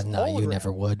 conscious no, you hologram.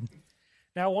 never would.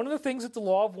 Now, one of the things that the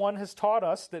Law of One has taught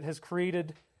us that has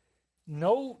created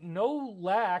no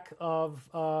lack of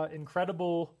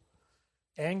incredible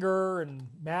anger and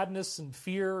madness and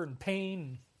fear and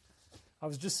pain. I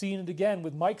was just seeing it again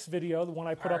with Mike's video, the one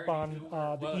I put up on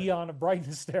the Eon of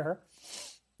Brightness there.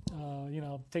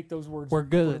 Take those words, We're put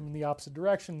good. them in the opposite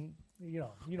direction. You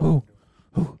know what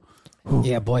I'm doing.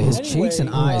 Yeah, boy, his cheeks and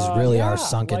eyes really are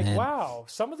sunken like, in. Wow,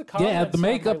 some of the comments Yeah, the on my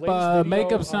makeup latest video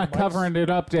makeup's on not Mike's covering it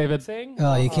up, David. thing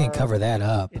Oh, you can't are cover that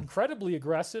up. incredibly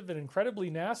aggressive and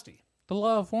incredibly nasty. The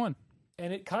Law of One.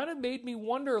 And it kind of made me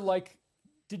wonder, like,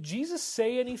 Did Jesus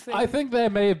say anything? I think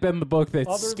that may have been the book that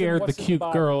Other than scared the what's in the cute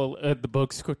Bible. girl at the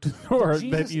bookstore that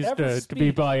Jesus used ever to be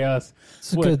speak? by us.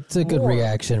 It's a good more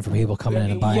reaction for people coming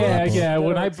in and buying Yeah, that book. yeah. that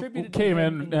When are I attributed to came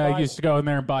him in, the I Bible. used to go in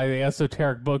there and buy the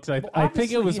esoteric books. I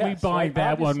think it was obviously, me yes, buying right?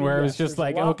 that one Obviously, where it was yes. just There's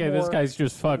like, a lot okay, this more guy's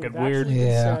just fucking that weird. actually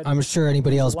Yeah, said, I'm sure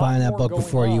anybody else there's a lot buying that more book going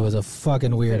before you on. was a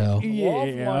fucking weirdo. The Law of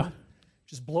Yeah. One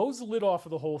just blows the lid off of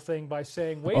the whole thing by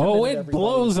saying, wait a Oh, minute, it everybody.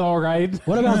 blows all right.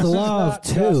 What about the This is Law of not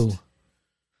Two?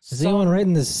 just Is anyone some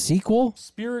writing the sequel?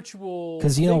 spiritual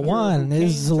 'Cause, you know, figure one who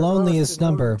is came the to loneliest Earth in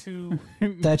order number to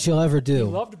That you'll ever be do.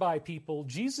 loved by people.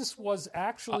 Jesus was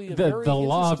actually a The very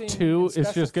Law of interesting Two and is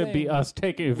special just going to be thing us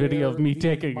taking a video of where me the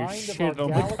taking a mind of shit our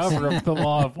on the cover galaxy of the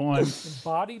Law of One.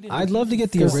 embodied in I'd a love to human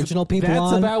get the form. original people That's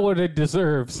on. about what it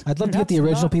deserves. I'd love to get the That's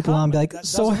original not people on and be common. like, That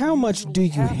so doesn't how much do usually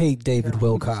you happen, hate David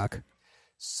apparently. Wilcock?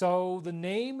 So the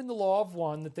name in the Law of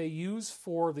One that they use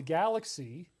for the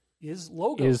galaxy is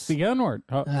Logos. Is the N-word.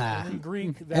 Oh. Ah. in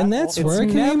Greek, that And that's also- where it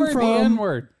It's came never the from.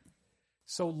 N-word.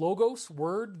 So Logos,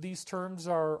 word, these terms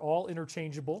are all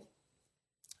interchangeable.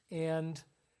 And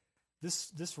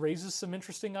this raises some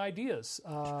interesting ideas.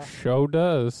 Show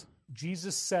does.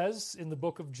 Jesus says in the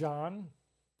book of John,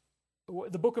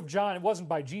 it wasn't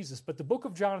by Jesus, but the book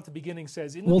of John at the beginning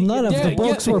says, in the Well, none of beginning the Yeah,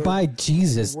 books yeah. were by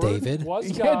Jesus, the Word David. was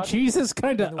Yeah, God, Jesus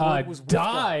kind and of the Word was with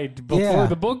God. died before Yeah.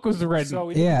 the book was written. So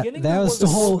in the Yeah, beginning that there was the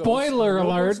Logos, whole- Spoiler and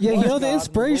the alert. Logos Yeah, you was know, the God, and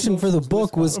inspiration Logos for the was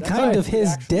book with was God. kind That's of right. his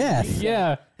It actually death. reads that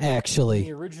yeah. in Actually.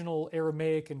 the original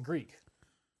Aramaic and Greek.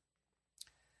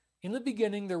 In the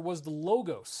beginning, there was the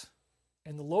Logos,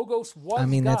 and the Logos was I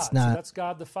mean, God. that's not- So that's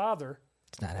God the Father,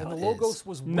 It's not and how the it Logos is.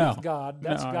 was with No. God.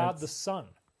 That's No, God it's- the Son.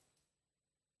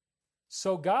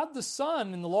 So God the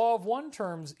Son, in the Law of One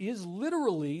terms, is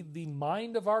literally the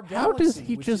mind of our galaxy. How does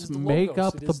he which just is the make Logos.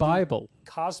 up It the is Bible?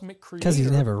 cosmic creator Because he's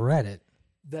never read it.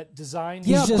 that designed.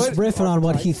 He's Yeah, just but- riffing on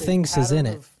what he archetypes, a thinks is in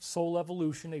pattern it. of soul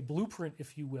evolution, a blueprint,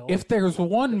 if you will. If there's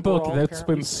one we're book all that's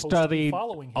apparently been supposed to be studied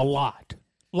following a him. lot,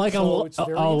 like So it's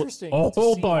very interesting a to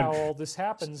whole see bunch. how all this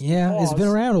happens. Yeah, it's been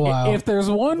because around a while. If there's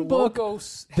the one book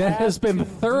Logos that had has been to do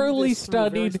thoroughly this through a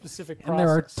very studied, specific and there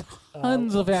are process.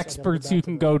 tons of I gotta experts back you to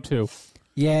can the- go to.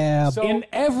 Yeah, So In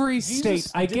every Jesus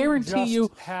state, I didn't guarantee just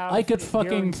you, have I could it fucking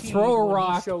guaranteed throw a when he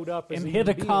rock showed up as and a hit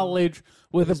a human being. college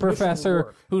with a His mission would professor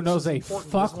work. who This knows is a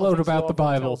important. There's one fuckload thing about the Law of One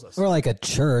Bible. tells us. or like a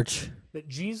church. That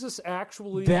Jesus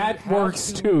actually That had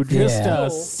works to too. Just Yeah. a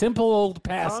simple old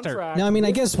pastor. contract Now, I mean, I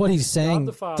with guess what he's saying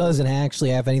the Father doesn't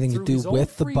actually have anything to through do his own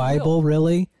with the free Bible, will.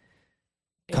 really.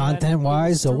 and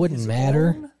content-wise, was so it through wouldn't his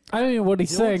matter. own I mean, what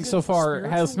he's saying so diligent far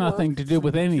has spiritual nothing work to do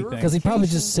with through anything. Because he'd probably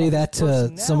just say that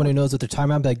to someone who knows what they're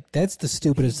talking about. Be like, that's the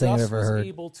stupidest thing I've thus ever was heard.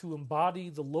 able to embody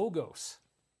the Logos.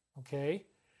 Okay,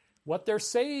 what they're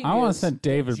saying I wanna is send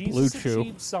David that Jesus Blue Chew.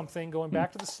 achieved something. Going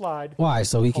back to the slide, Why?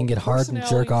 So he can called get hard and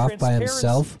personality jerk off by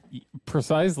himself?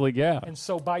 Precisely, yeah. and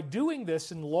so by doing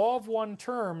this in Law of One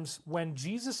terms, when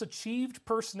Jesus achieved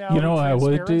personality, You know what I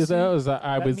would do transparency, though is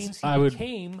that means he I would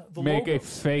became the make a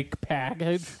Logos. fake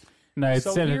package and I'd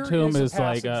So send here it to him is a as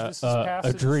like passage. This is a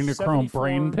passage adrenochrome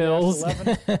brain pills,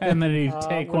 74-11, and then he'd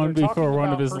take where one they're talking before one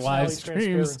of about his live personality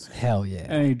streams, transparency. Hell yeah.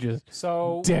 and he just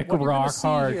So Dick what you're gonna rock see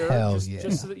hard. here, Hell just, yeah.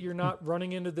 just so that you're not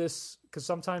running into this, because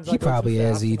sometimes I He go too probably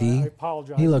has fast, and ED. I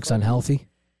apologize. He looks but, unhealthy.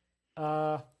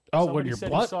 when somebody your said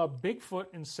blood- he saw Bigfoot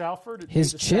in Salford. It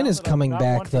His made a chin sound is that I've coming not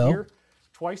back, wanted to though. hear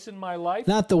Twice in my life.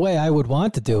 Not the way I would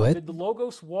want to do it. Did the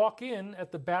Logos walk in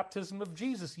at the baptism of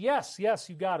Jesus? Yes,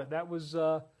 you got it. That was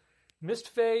Mist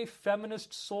Fae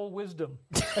Feminist Soul Wisdom.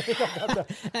 I think I got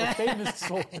the famous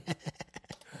soul.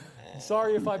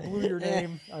 Sorry if I blew your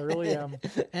name. I really am.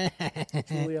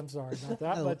 Truly, I'm sorry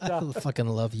about that. But I fucking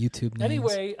love YouTube names.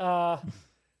 anyway,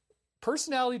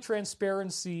 personality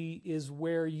transparency is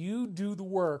where you do the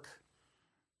work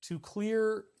to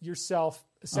clear yourself,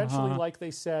 essentially, like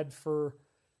they said, for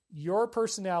your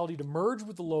personality to merge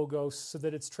with the Logos so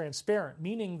that it's transparent,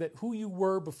 meaning that who you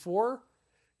were before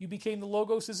you became the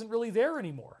Logos isn't really there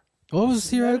anymore. What was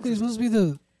theoretically supposed to be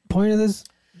the point of this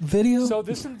video? So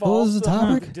this What was involves the the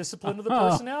topic? discipline of the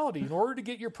personality. In order to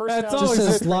get your personality always Just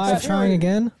Oh, says live trying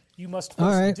again? you must All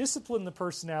first right. discipline the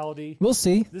personality. We'll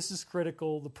see. This is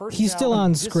critical. The personality. He's still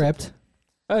on discipline. script.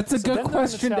 That's a So good then they're gonna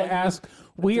question tell to you ask. that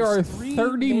We there's are three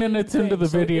 30 main minutes into the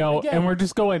things. So, video, again, and we're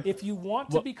just going, If you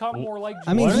want to become more like Jesus,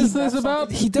 I mean, What he- is this that's about?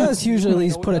 something He does usually at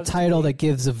least know put a does to title me. that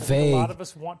gives a A lot vague of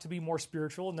us want to be more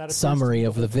spiritual, and that appears to summary be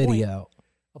of the whole point video.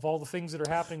 of all the things that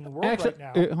are happening in the world actually,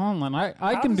 right now. hold on, I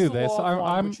How can does do the this. Law of One,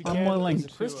 I'm which I'm again willing is a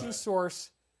to. Christian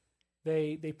source,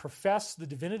 They profess the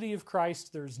divinity of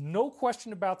Christ. There's no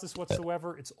question about this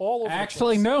whatsoever. It's all over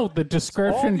Actually, the place. no. The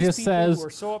description these just people says who are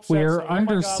so upset we're saying, "Oh my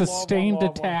under God, law, sustained law, law,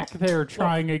 law." attack. They're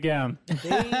trying again.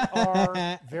 They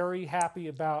are very happy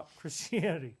about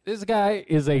Christianity. This guy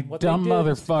is a What dumb they did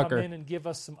was to come motherfucker. in and give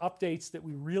us some updates that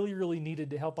we really, really needed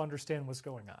to help understand what's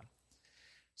going on.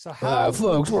 So how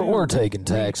Folks, would we're you taking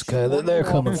tax reach cut. one They're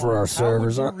law coming law? for our How would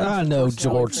servers. you reach I know personality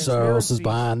George Soros is transparency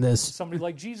behind this. somebody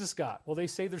like Jesus got? Well, they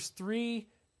say there's 3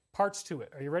 parts to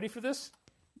it. Are you ready for this?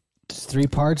 There's 3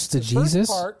 parts to first Jesus?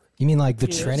 part You mean like the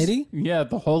is- Trinity? Yeah,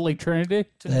 the Holy Trinity.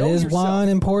 To That know is yourself. one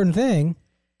important thing.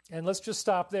 And let's just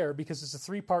stop there because it's a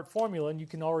 3-part formula, and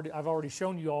I've already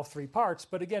shown you all 3 parts.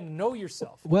 But again, know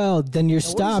yourself. Well, then your what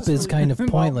does stop this is really kind of mean?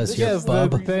 pointless Well, here, this Yes, is one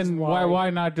of the bub. reasons then why why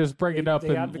not just bring it up They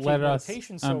and advocate let us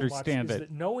meditation so understand much, it? is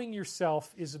that knowing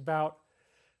yourself is about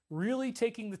really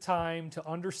taking the time to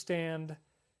understand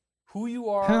who you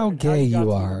are, How and gay you got you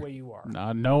to be are. the way you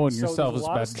are. Knowing So yourself there's is a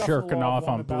lot of about stuff in the jerking law off of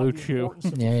one on about Blue the Chew. importance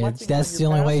of Yeah, reflecting that's on the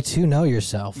your only way past. to know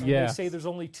yourself. And Yeah. they say there's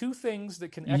only 2 things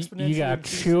that can You exponentially got to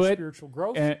increase chew your it spiritual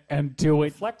growth. and do it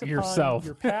Reflect upon yourself.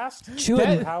 your past, Chew it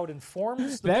and- how it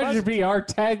informs the That present. should be our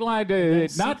tagline. then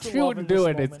Not seek the chew love it and in do this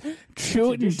it. It's moment. chew it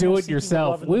and Tradition do of it seeking the yourself.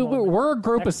 love in the moment We're a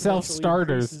group of exponentially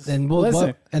self-starters. increases And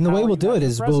Listen, and the way how we'll you do have it the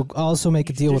is present. we'll also make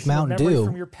a deal with Traditional Mountain memory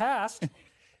from Dew. your past.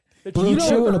 that Blue you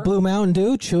Chew and a learn blue Mountain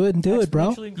Dew. Chew it and do it, bro.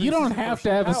 exponentially increases You don't your have to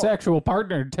personal have a power. sexual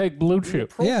partner to take Blue The Chew.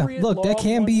 Yeah, appropriate look, law that of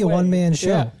can be a way one-man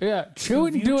show. Yeah, chew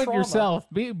it and view do it trauma yourself.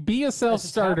 Be a as it's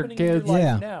self-starter, happening in your kids. life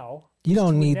Yeah. now You is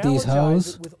don't to need these analogize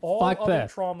hoes. it with all Fuck other that.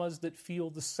 traumas that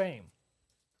feel the same.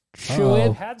 Chew Uh-oh.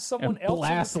 it Had someone and else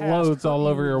blast in the past loads hurt all you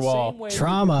over in your the wall. same way that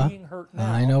Trauma. you're being hurt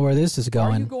now, I know where this is Are you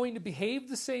going. going to behave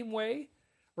the same way,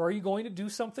 or are you going to do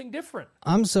something different?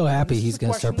 I'm so happy This is he's the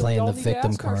going to start question that we playing all the need to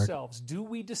victim ask card. ourselves. Do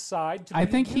we decide to I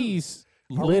be think used? he's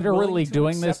Are we literally willing to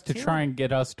doing this accept to try tyranny? and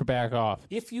get us to back off.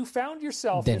 If you found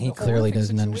yourself Then in he a clearly horrific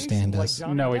doesn't situation understand like us.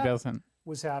 Johnny No, he Depp doesn't.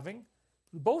 was having,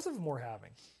 both of them were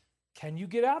having, can you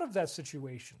get out of that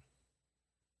situation?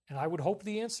 And I would hope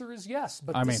the answer is yes.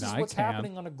 But I this mean, is I what's can.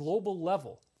 happening on a global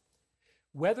level.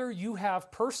 Whether you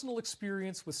have personal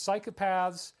experience with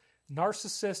psychopaths,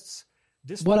 narcissists,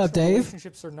 What up, dysfunctional Dave?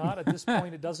 relationships or not, at this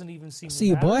point, it doesn't even seem to See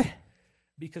you, matter. boy.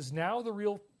 Because now the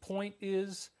real point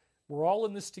is we're all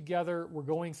in this together. We're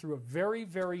going through a very,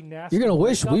 very nasty You're going to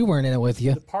wish breakup. we weren't in it with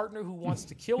you. The partner who wants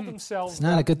to kill themselves. It's not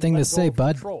a rather good than thing let to go say, of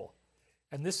bud. Control.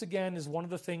 And this, again, is one of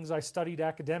the things I studied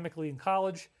academically in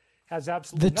college. Has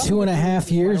absolutely The nothing 2.5 to do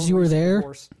with my years own you were recent there?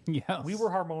 divorce. Yes. We were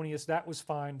harmonious. That was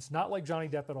fine. It's not like Johnny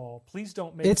Depp at all. Please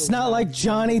don't make It's those not like analogies.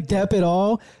 Johnny Depp at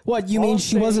all. What, you All mean I'm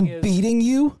she saying wasn't is- beating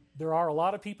you? There are a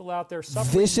lot of people out there suffering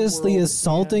in the Viciously world,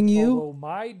 assaulting and you? Although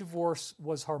my divorce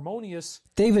was harmonious,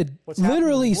 David, What's happening in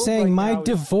literally the world saying right my now is-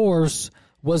 divorce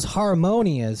was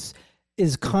harmonious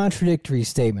is contradictory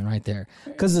statement right there.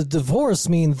 Because a divorce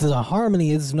means the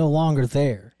harmony is no longer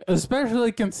there.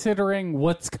 Especially considering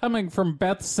what's coming from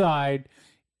Beth's side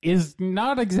is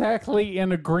not exactly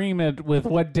in agreement with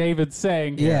what David's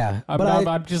saying here. Yeah, I'm, but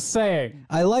I'm just saying.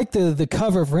 I like the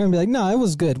cover for him. Be like, no, it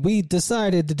was good. We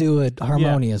decided to do it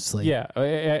harmoniously.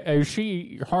 Yeah,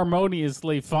 she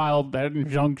harmoniously filed that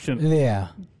injunction. Yeah.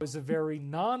 it was a very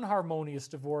non-harmonious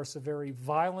divorce, a very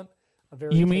violent, a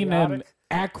very You mean an chaotic,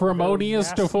 acrimonious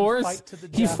nasty divorce? fight to the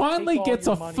He death, finally take all gets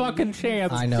your a money, fucking leave you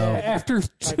chance. for I know. dead After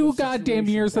type 2 of goddamn situation.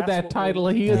 years of That's that what title,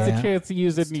 we're he has Yeah. a chance to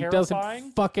use it, and It's he doesn't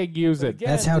terrifying. fucking use But it. again,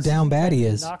 That's how this is down bad he intended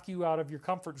to is. knock you out of your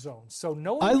comfort zone. So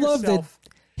knowing I love that yourself,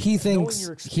 he knowing thinks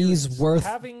your he's experience, worth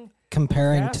having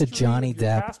comparing to mastery Johnny of your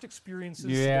Depp. past experiences,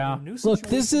 Yeah. of your new Look,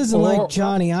 this situation, isn't Or- like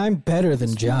Johnny. I'm better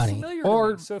than this feels Johnny. familiar to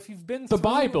Or me. So if you've been the through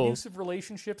Bible. abusive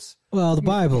relationships, Well, the if you've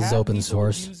Bible's had open people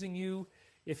source. abusing you,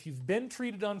 if you've been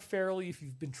treated unfairly, if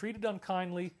you've been treated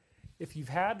unkindly, if you've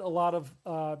had a lot of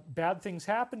bad things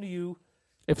happen to you,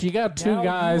 If you got two now you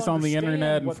guys on the understand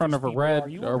internet in what front these of a people red, are.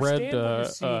 You a red understand what you're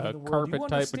seeing in the world. You carpet type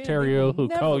understand they material will who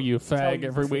call never you tell fag you the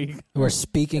every truth. week. We're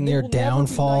speaking And they your will never be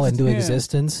downfall nice into to you.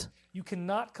 existence. You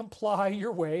cannot comply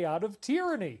your way out of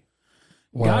tyranny.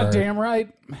 Word. Goddamn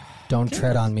right. Don't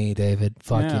tread on me, David.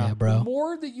 Fuck Yeah. yeah, The bro.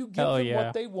 more that you give Hell them yeah.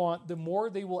 what they want, the more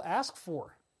they will ask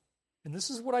for. And this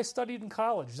is what I studied in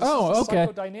college. This Oh, is the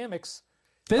okay. psychodynamics.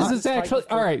 This This is type actually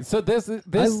of all right. So this I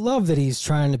this love that he's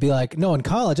trying to be like, no, in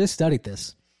college I studied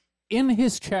this. in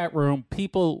his chat room,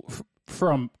 people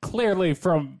from clearly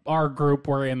from our group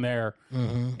were in there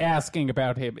asking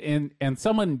about him, and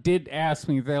someone did ask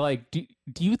me. They're like, "Do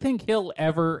you think he'll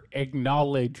ever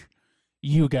acknowledge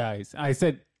you guys?" I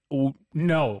said,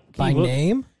 "No." He By will-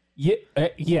 name? Yeah,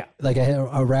 yeah. Like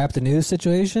a rap the news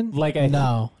situation? Like a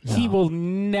No. he will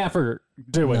never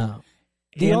do it. No.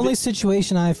 The And- only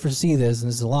situation I foresee this, and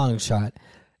this is a long shot,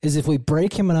 is if we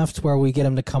break him enough to where we get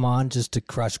him to come on just to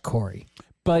crush Corey.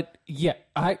 But yeah,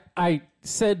 I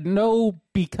said no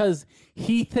because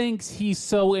he thinks he's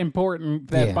so important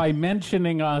that by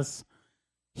mentioning us,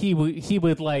 he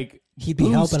would like he'd be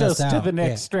boost helping us to out. the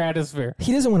next stratosphere.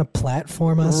 He doesn't want to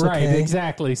platform us, Right, okay?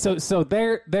 exactly. So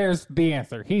there's the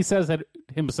answer. He says it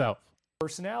himself.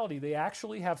 Personality, they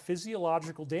actually have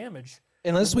physiological damage.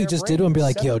 Unless in we their just brain. did one and be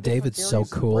like, Seven yo, different David's so areas of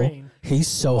the cool. brain He's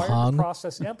so wired to hung.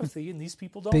 process empathy, and these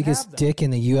people don't Biggest have them. dick in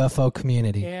the UFO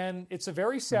community. And it's a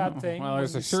very sad thing. Well,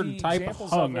 there's when a you certain see type of examples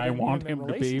hung it I in want intimate him to be,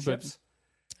 but relationships.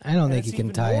 I don't And think it's he can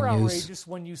even tie more a noose. outrageous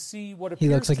when you see what He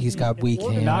looks appears like to he's be got an weak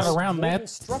hands. organized not around global that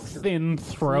structure thin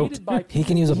throat. created by He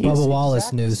can use a people with Bubba Wallace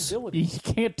exact noose. disabilities,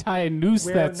 You can't tie a noose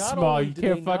where that not small. only You do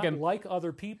can't they not fucking. like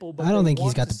other people, but I don't they think he's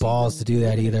want got to the see balls them to do that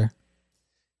eliminated. either.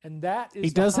 And that is He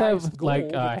the does have highest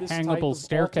like goal a with this type hangable of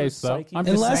staircase, altered though. psyche. I'm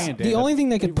just Unless saying, the David. only thing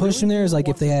that They could push really him there do is like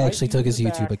want if they to drive actually you took to his the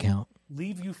YouTube back, account.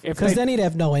 leave you for If Because they- then he'd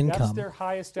have no That's income. their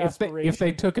highest if aspiration.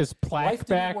 they took his plaque Life didn't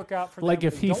back, work out for like them.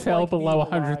 if They he don't fell like being below alive.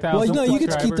 100,000 Well, no, you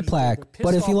could subscribers. keep the plaque, They're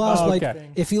but if pissed he off lost about like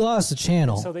everything. if he lost the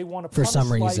channel So they want to for punish some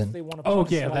life, reason, they want to Oh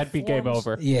punish yeah, life that'd be game forms,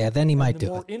 over. yeah, then he might the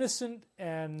do more it. innocent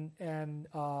and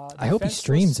I hope he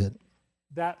streams it.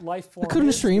 that life form I couldn't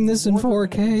is, stream the this in more they're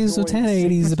gonna 4K, so enjoy the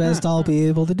 1080 is the best I'll be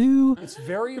able to do. It's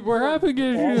very We're having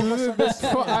issues.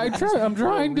 I'm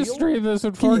trying to stream this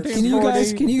in Can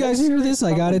 1440. you guys hear this?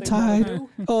 I got it tied.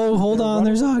 Oh, hold on,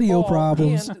 there's audio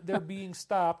problems. And they're being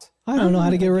stopped. I don't know how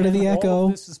to get rid of the All echo.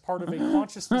 of this is part of a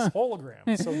consciousness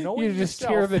hologram. So knowing You just yourself,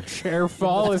 hear the chair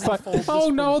fall. It's like, full oh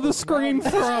no, the screen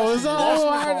personality. froze. Oh,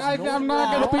 I'm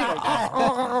not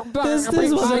going to be. This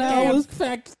wasn't how it was-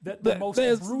 that the most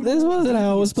This brutal wasn't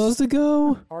how it was supposed to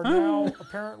go. are now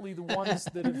apparently the ones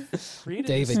that have created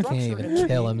David the can't structure even and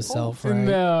kill being himself, told. right?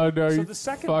 No, So he the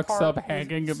second fucks part up is-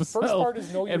 hanging the first himself, part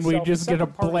is know and we yourself. just The get a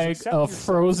second part is blank, accept a yourself.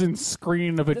 frozen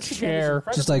screen of a This, again, is chair.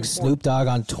 incredibly Just like important. Snoop Dogg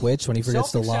on Twitch when he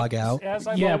forgets to log out. Self-acceptance, as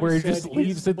I've Yeah, where he always just said,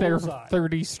 leaves is it there for bullseye.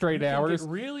 30 straight You can hours. get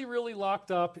really, really locked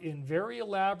up in very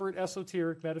elaborate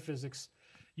esoteric metaphysics.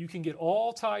 You can get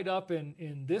all tied up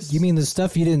in this. You mean the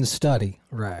stuff you didn't study?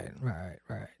 Right.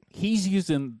 He's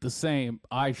using the same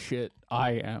shit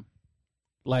I am.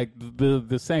 Like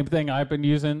the same thing I've been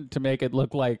using to make it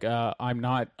look like I'm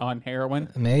not on heroin.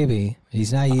 Maybe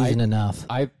he's not using enough.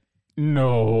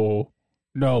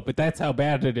 No, but that's how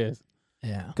bad it is.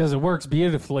 Yeah. Because it works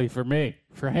beautifully for me.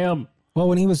 For him, Well,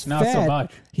 when he was not fat, so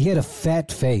much. he had a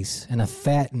fat face and a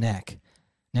fat neck.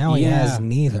 Now he Yeah. has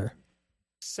neither.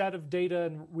 set of data,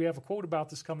 and we have a quote about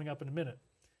this coming up in a minute.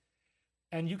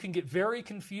 And you can get very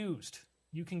confused.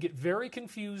 You can get very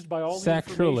confused by all the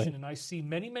Sexually. information. And I see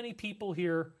many people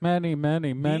here Many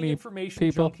being information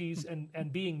people junkies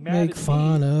and being mad Make at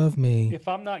fun me of me. if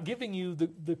I'm not giving you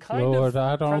the kind Lord, of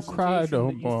I don't cry presentation no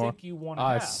that you more. think you want to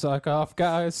I have. suck off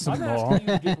guys some I'm more. asking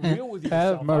you to get real with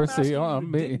yourself. Have mercy I'm asking you on to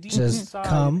me. dig deep Just inside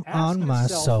come and ask on my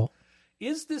yourself, soul.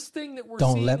 Is this thing that we're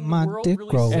Don't seeing let in the my world dick really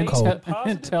grow safe cold. and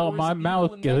positive, Until or is my it evil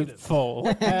mouth and gets negative? full.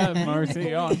 Have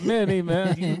mercy on many Do you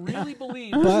men. really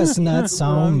believe Bust nuts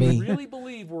on Do me. you really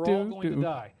believe we're all going to Do.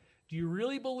 die? Do you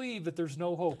really believe that there's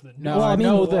no hope? That No, Well, I I mean-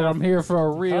 know that I'm here for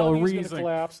a the real economy's gonna reason.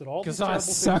 collapse, that all these Because I terrible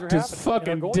things sucked are his happening and are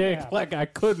fucking going to dick happen. like I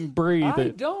couldn't breathe I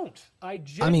it. don't. I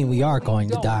mean, we are genuinely going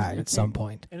to don't. die at some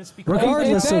point. And it's because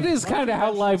Regardless that of- is kind of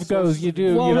how life goes. You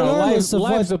do, Well, you know, regardless of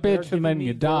life's a what- bitch and then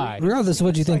you die. Regardless of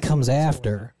what you think comes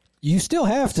after, you still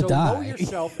have to so know die.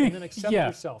 yourself and then accept Yeah.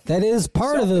 yourself. That is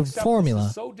part of the Self-acceptance formula.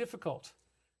 is so difficult.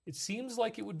 It seems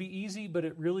like it would be easy, but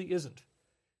it really isn't.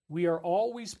 We are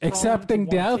always prone Accepting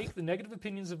to want death? to take the negative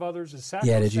opinions of others as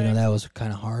Yeah, did you know sacrosanct that was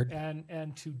kind of hard?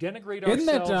 and to denigrate Isn't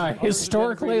that ourselves. and others are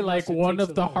historically denigrating like us. It one takes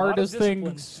of the a lot hardest discipline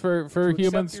things for to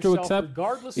humans to yourself accept?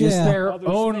 regardless Is Yeah. of their what others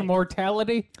own think.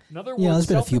 mortality? In other Yeah, words, there's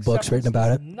been a few books written about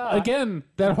self-acceptance is not Again,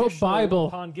 that whole conditional Bible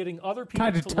upon getting other people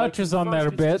kinda to like touches you on that first. a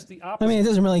It's bit. just the I mean, it opposite.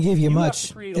 doesn't really give you You have much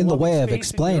to create a in the loving way of space in your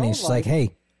explaining. own It's just like, life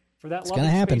hey, for that it's loving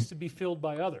gonna happen. space to be filled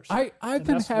by others. I've And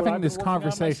been that's what having I've this been working on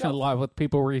conversation a myself. lot with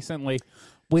people recently,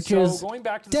 which so is going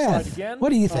back to the death. slide again. What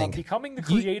do you think? Becoming the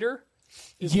creator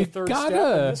is you the third gotta-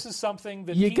 step, and this is something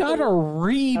that you people gotta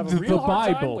read have a real the hard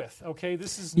time Bible. with. Okay,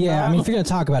 this is yeah, not, I mean, if you're going to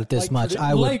talk about it this like much, tradi-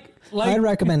 I would. Like- I'd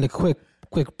recommend a quick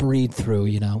read through.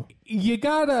 You know, You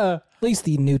gotta, at least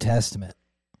the New Testament.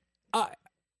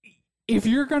 if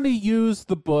you're gonna use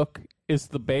the book as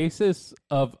the basis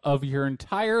of your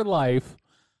entire life,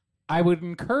 I would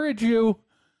encourage you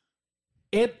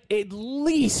at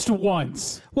least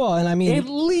once. Well, and I mean, At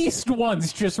least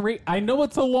once, just read. I know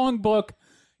it's a long book.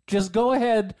 Just go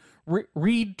ahead,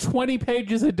 read 20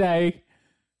 pages a day,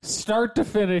 start to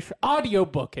finish.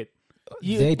 Audiobook it.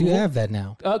 They do have that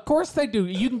now. Of course they do.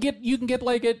 You can get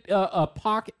like a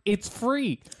pocket. It's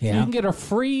free. Yeah. You can get a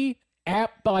free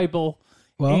app Bible,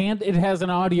 Well- and it has an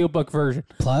audiobook version.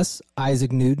 Plus,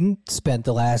 Isaac Newton spent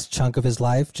the last chunk of his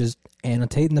life just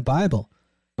annotating the Bible.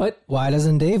 But Why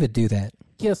doesn't David do that?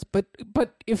 yes, but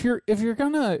if you're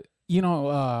gonna get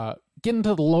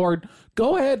into the Lord,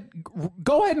 go ahead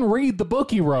and read the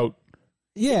book he wrote.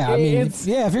 Yeah, I mean, It's-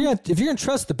 if you're gonna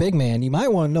trust the big man, you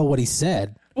might want to know what he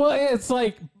said. Well, it's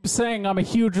like saying I'm a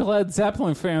huge Led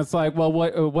Zeppelin fan. It's like, well,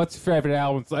 what's your favorite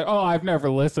album? It's like, oh, I've never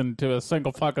listened to a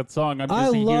single fucking song. I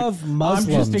love I'm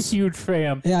Muslims. just a huge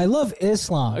fan. Yeah, I love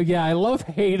Islam. Yeah, I love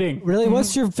hating. Really,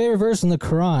 what's your favorite verse in the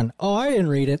Quran? Oh, I didn't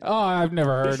read it. Oh, I've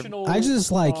never heard of it. Traditional, I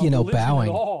just like, religion bowing.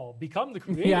 At all. Become the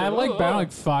creator. Yeah, I like bowing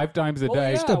 5 times a Well, day.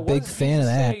 yeah, Just a what big does fan of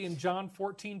Jesus that. say in John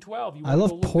 14:12. You I wanna love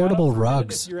go look that portable up for a minute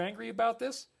rugs. If you're angry about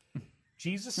this,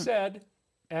 Jesus said,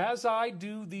 "As I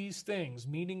do these things,"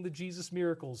 meaning the Jesus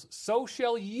miracles, "so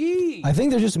shall ye I think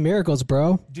they're just miracles,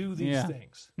 bro. do these Yeah.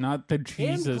 things, Not the and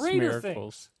Jesus greater miracles.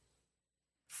 things."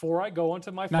 For I go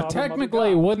unto my Now, Father, Mother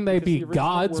technically, God, wouldn't they because be the original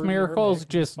God's word in miracles Aramaic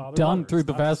just is Father, done Mother. through It's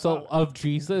the not just vessel Father. of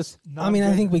Jesus? Not I mean, I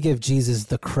bigger. think we give Jesus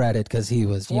the credit because he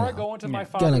was, Before I go unto my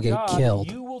Father gonna get God,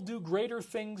 killed. you will do greater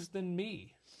things than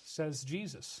me, says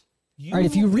Jesus. All right,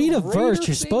 if you will read do a verse, greater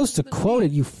you're supposed to things quote than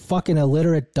it, me. you fucking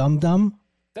illiterate dum-dum.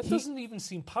 That doesn't even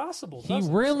seem possible. He does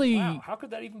it? really- Wow, how could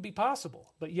that even be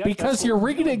possible? But yet, Because that's you're what we're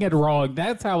reading doing. it wrong.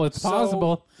 That's how it's So,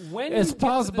 possible. when It's you get to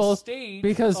possible this stage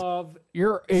because of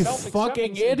you're a self-acceptance fucking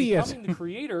and idiot. becoming the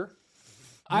creator,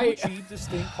 you I- achieve this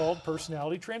thing called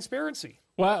personality transparency.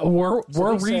 Well, we're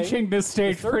they say reaching this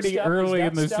stage the third pretty step is early that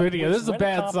in this step video. which, This is a when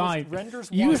bad accomplished, sign. renders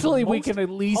one Usually the we most can at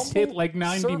least hit humble like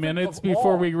 90 servant minutes of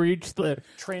before all. we reach the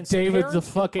Transparent David's a in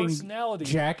fucking personality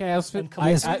jackass. and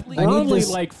We're completely I need only this-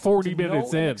 like 40 to know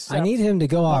minutes and in. accept I need him to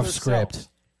go off other script selves.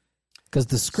 because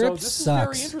the So script this is very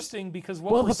sucks. interesting because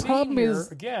what Well, we're the seeing problem here,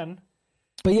 is- again,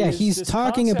 But yeah, is he's this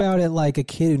talking concept- about it like a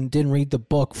kid who didn't read the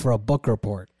book for a book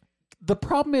report. The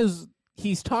problem is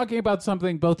he's talking about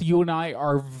something both you and I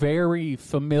are very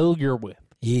familiar with.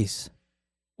 Yes.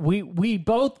 We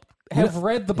both have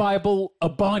read the Bible a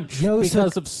bunch You know,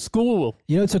 because so- of school.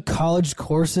 You know, took college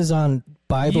courses on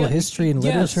Bible Yeah, history and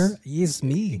yes. literature. Yes,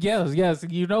 me. Yes.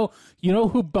 You know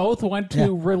who both went to Yeah.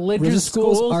 religious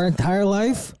schools? our entire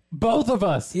life. Both of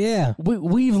us. Yeah.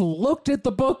 We've looked at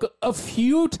the book a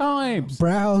few times.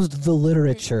 Browsed the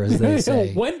literature, as they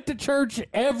say. Went to church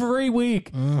every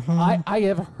week. Mm-hmm. I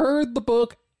have heard the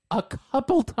book a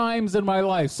couple times in my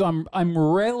life, so I'm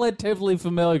relatively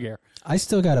familiar. I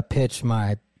still got to pitch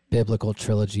my biblical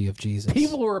trilogy of Jesus.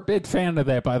 People are a big fan of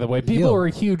that, by the way. People Yo. are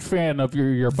a huge fan of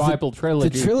your Bible the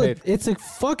trilogy. trilogy, it's a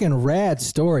fucking rad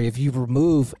story if you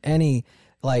remove any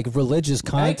like religious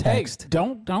context. Hey,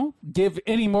 don't give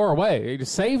any more away.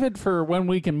 Save it for when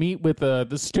we can meet with the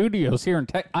studios here in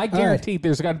Texas. I guarantee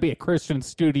there's got to be a Christian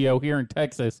studio here in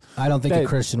Texas. I don't think that- a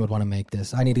Christian would want to make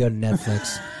this. I need to go to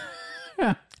Netflix.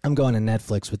 I'm going to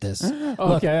Netflix with this.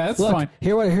 Okay, that's Look, fine.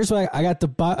 here's what I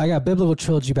got. I got a biblical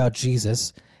trilogy about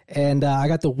Jesus, and I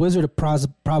got the Wizard of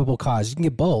Probable Cause. You can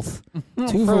get both. Two For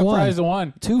for the one. price of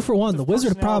one. 2 for 1. The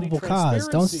Wizard of personality Probable Cause.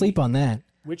 Don't transparency. sleep on that.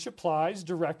 which applies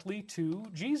directly to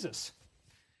Jesus.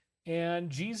 And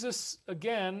Jesus,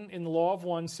 again, in the Law of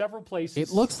One, several places.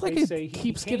 It looks like they it say he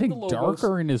keeps became getting the Logos.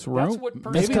 darker in his room. That's what Maybe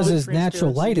That's because personality his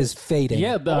natural light transparency is fading.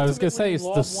 Yeah, I was gonna say Ultimately, it's in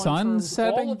Law the of One sun terms,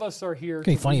 setting. All of us are here. It'd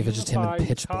be to funny if it's just him in unify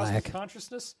pitch cosmic black.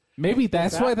 Consciousness. Maybe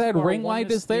that's Back why to that our ring light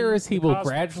oneness is there. in Is he the will cosmos.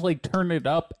 gradually turn it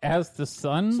up as the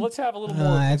sun? So let's have a little more.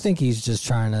 of I this. think he's just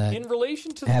trying to. In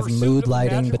relation to the have pursuit mood of lighting,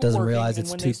 but magical doesn't working, realize and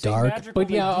it's when too they say dark. magical, But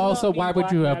they yeah, do also, not why mean would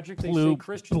black you have magic. They say blue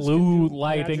Christians can do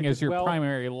lighting magic as your well.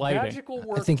 primary lighting? Magical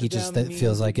work I think he to just them feels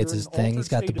means like that it's you're his in thing. He's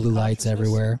got the altered blue state of lights consciousness,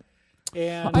 everywhere.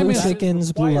 and Blue that is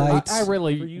chickens, blue required lights. I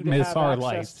really for you to miss have our access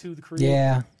lights. to the Creator.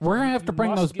 Yeah. We're gonna have to You bring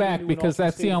must those get back into an because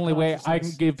that's altered the state only of way I can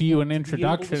consciousness give you an to be able to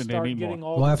introduction start anymore. getting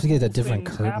all We'll have to get a the different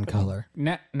things curtain happening color.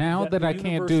 Now that the I can't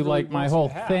universe do really like my wants whole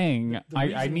to have. thing, The I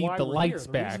reason need why the we're lights here,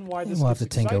 the back. reason why this We'll have to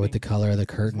gets tinker with the exciting color of the is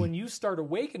curtain. when you start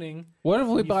awakening. What if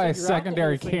we you buy a figure out the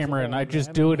secondary whole thing's a camera and I just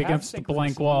hologram, do and it you have against the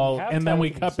blank synchronicity, wall you have and then we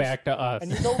cut telekinesis, back to us?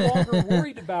 and you're no longer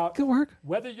worried about Could work.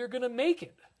 whether you're going to make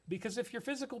it. Because if your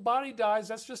physical body dies,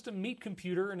 that's just a meat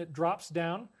computer and it drops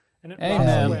down and it Hey, rots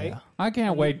man. away. I can't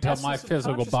And wait the till my essence of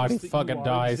physical body consciousness that you fucking are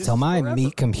dies. exists Tell my forever.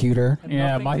 meat computer. And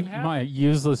Yeah, nothing my can happen. my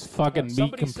useless fucking meat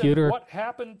Somebody computer. said, what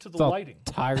happened to the It's all lighting?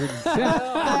 tired and shit.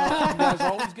 Well, you guys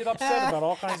always get upset about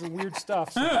all kinds of weird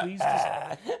stuff, so please just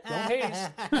don't haze.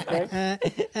 Okay?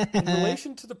 In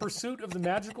relation to the pursuit of the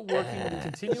magical working of the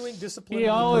continuing discipline He of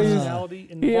the always- personality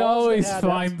He involves always an adept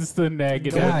finds the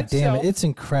negative. God damn it, it's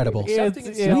incredible. accepting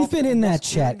It's- itself We've been in and that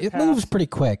thus clearing chat. the It path moves pretty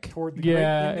quick. toward the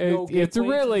Yeah, great indigo it's gateway to the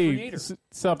really creator.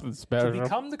 something To special.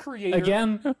 become the creator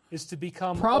Again, is to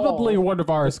become probably all one of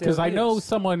ours, that because there I know is.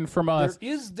 someone from us There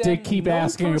is then did keep no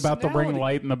asking about the ring personality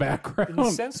light in the in the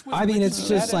background. sense with I mean, which it's the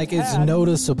just adept like it's had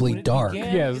noticeably when it dark.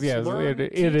 began Yes, its yes, learned it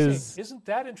teaching. is. Isn't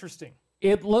that interesting?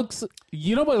 It looks,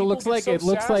 you know what it People looks get like? so It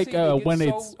looks sassy, like they get when so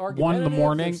it's 1 in the argumentative,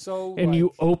 morning they're so, and you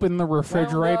like, open the wound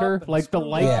refrigerator, up and like the screwed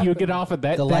light up you and get off of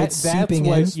that. the light's that's seeping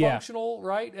what, in. yeah. Dysfunctional,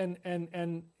 right?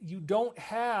 And you don't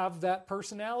have that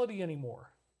personality anymore.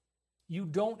 You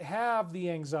don't have the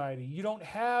anxiety. You don't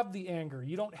have the anger.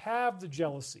 You don't have the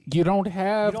jealousy. You don't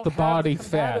have You don't the have body the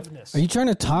fat. combativeness. Are you trying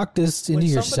to talk this into When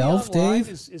yourself, somebody online Dave?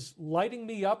 is lighting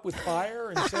me up with fire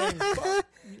and saying, fuck,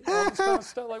 all this kind of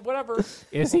stuff, like whatever.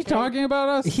 Is he Okay, talking about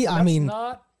us? I that's mean,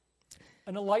 not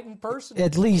an enlightened person.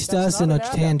 at least That's us not in a an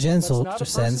adept. tangential That's not a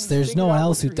person sense. who's There's figured no one out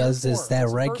else what who you're here does this for. that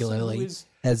It's a person who regularly, is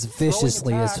as throwing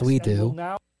viciously as attacks we and will do.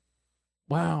 now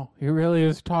Wow, he really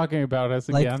is talking about us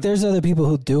again. Like, there's other people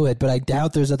who do it, but I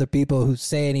doubt there's other people who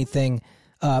say anything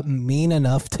mean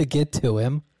enough to get to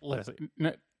him. Listen,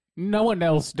 no one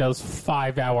else does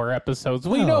 5-hour episodes.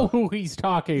 We No. know who he's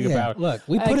talking about. Look,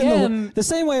 we put in Again, the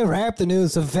same way Rap the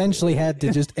News eventually had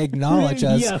to just acknowledge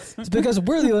us. Yes. It's because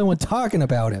we're the only one talking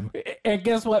about him. And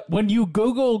guess what? When you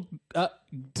Google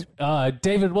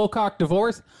David Wilcock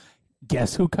divorce,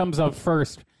 guess who comes up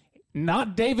first?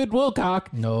 Not David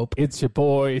Wilcock. Nope. It's your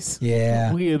boys.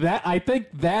 Yeah. I think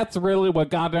that's really what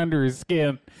got under his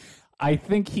skin. I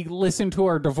think he listened to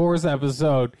our divorce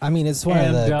episode. I mean, it's one of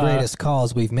And, the greatest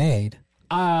calls we've made.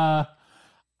 I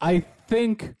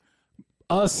think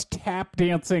us tap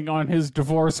dancing on his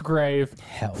divorce grave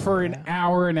Hell for an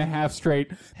hour and a half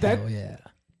straight. That Oh, yeah.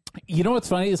 You know what's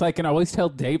funny is I can always tell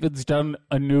David's done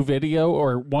a new video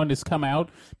or one has come out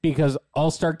because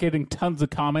I'll start getting tons of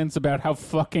comments about how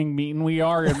fucking mean we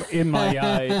are in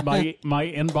my my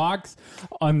inbox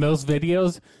on those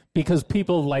videos because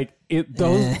people like it.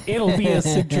 Those it'll be a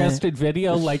suggested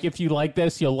video. Like if you like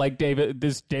this, you'll like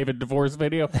this David divorce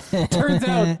video.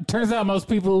 Turns out most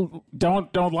people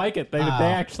don't like it. They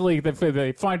actually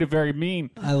they find it very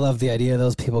mean. I love the idea of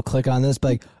those people click on this,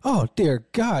 like, oh, dear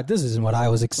God, this isn't what I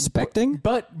was expecting.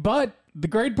 But the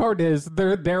great part is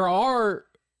there are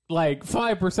like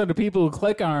 5% of people who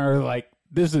click on it are like,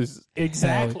 this is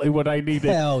exactly what I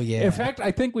needed. Hell yeah. In fact,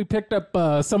 I think we picked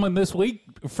up someone this week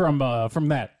from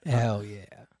that. Hell yeah.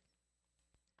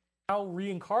 now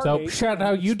reincarnate. So shout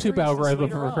out and YouTube experience this algorithm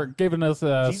later for on. giving us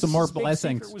some more Jesus' big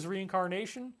blessings. secret was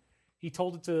reincarnation. He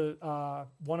told it to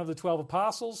one of the 12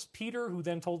 apostles, Peter, who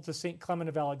then told it to St. Clement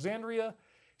of Alexandria.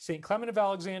 St. Clement of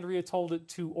Alexandria told it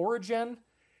to Origen.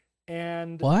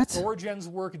 And What? Origen's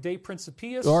work, De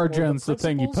Principiis. Origin's or the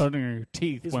thing you Principles, put in your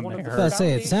teeth is when one they of the I was about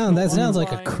hurt. to say, that sounds like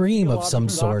a foundational cream of some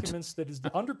theological sort. documents that is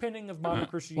the underpinning of modern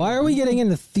Christianity. Why are we getting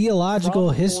into theological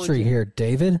From history Origen. here,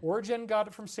 David? Origen got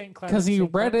it from St. Clement. Because he St.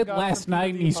 read Clement it got last from night Peter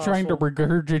and the he's trying to Apostle.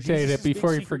 regurgitate Jesus' it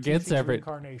before big he secret forgets teaching is everything.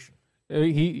 reincarnation.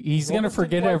 He's going to Romans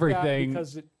forget didn't like that everything,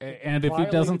 because it and if he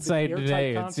violated doesn't the say it airtight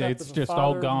today, concept it's of a just all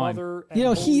Father, gone. Mother, and You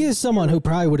know, he Holy is someone who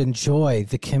probably would enjoy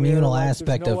the communal where, like,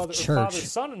 aspect there's no of other, church. Father,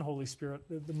 Son, and Holy Spirit.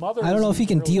 The Mother I don't know if he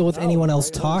can isn't really deal with anyone valid, else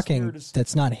right? The Holy talking Spirit is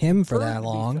that's not him for preferred that to be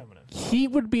long. feminine. He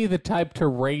would be the type to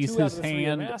raise Two out his of the three are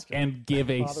hand masculine, and give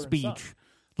a father and son. speech,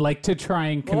 like to try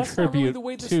and Well, that's not really contribute the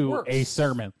way this to works. a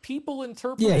sermon. People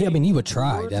interpret. Yeah, I mean, he would the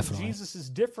try, words of definitely. Jesus is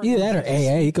different. Either than that or Jesus.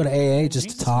 AA. He'd go to AA just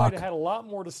Jesus to talk. might have had a lot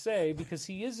more to say because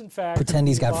he is in fact Pretend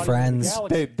he's the got embodiment of the friends.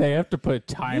 galaxy. They have to put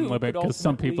time You limit could because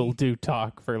some people ultimately do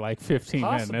talk for like 15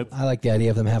 possibly minutes. I like the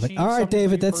idea of them having. achieve All right, some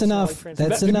David, degree of that's enough. personality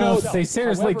That's transformation. No, enough. they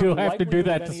seriously However, do the have to do likelihood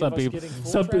that of to any some of us people. getting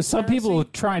full Some people transparency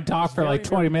try and talk is for like very,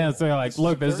 20 very minutes. They're like, This is a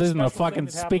look, this very isn't a special fucking thing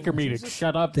that happened speaker with meeting. Jesus.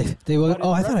 Shut up. They would. But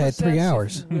Oh, it I thought I had 3 represents,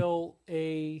 hours. if you will,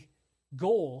 a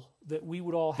goal that we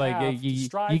would all Like have to you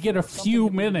strive get a for, something few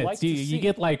that we would minutes. like to You see.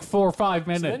 get like 4 or 5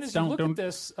 So then minutes. as you look Don't at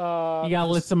this, you gotta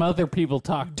let some other people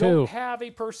talk you too. don't have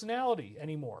a personality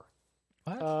anymore.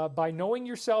 What? By knowing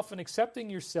yourself and accepting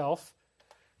yourself,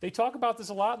 they talk about this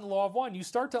a lot in the Law of One. You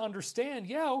start to understand,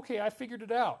 yeah, okay, I figured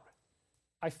it out.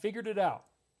 I figured it out.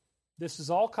 This is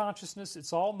all consciousness.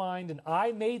 It's all mind, and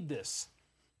I made this.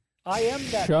 I am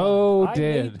that. Show mind. I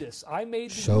did. made this. I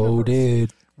made the So universe.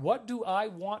 did. What do I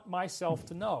want myself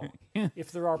to know?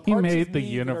 If there are parts He of made the me that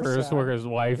are universe sad, where his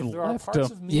wife if there are left parts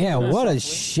him. of me Yeah, that are what a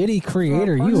suffering, shitty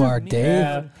creator parts you of are, me Dave.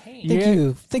 that are in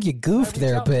pain, Think you goofed I there,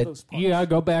 reach out to but those parts. You gotta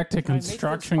go back to And I make those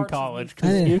construction parts of me college feel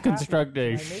because you happy. construct a I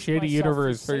make shitty myself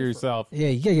universe for safer. yourself. yeah,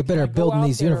 you gotta get better I at go building out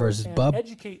these there universes, and bub.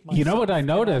 educate You know what I myself, and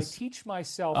noticed? teach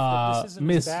myself that this isn't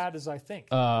Miss, as bad as I think.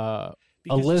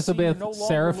 Because Elizabeth you're no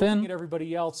longer Seraphin looking at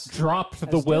everybody else dropped as the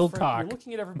different. Wilcock. You're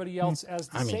looking at everybody else as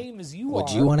the same as you Would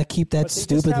are. you want to keep that but they just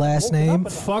stupid haven't last woken up name?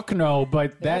 enough. Fuck no,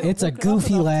 but They that haven't It's a woken up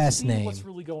goofy enough to last see name. What's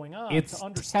really going on, it's to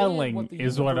understand telling what the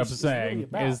is what I'm universe is really saying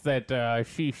about. is that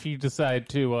she decided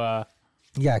to You gotta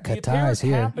the cut apparent ties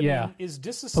here. happening Yeah. is poo-poo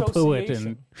disassociation. it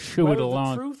and shoo it Whether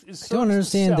along. The truth is I don't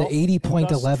service to understand the self, 80.11.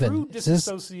 and thus true Is this-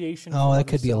 disassociation Oh, from that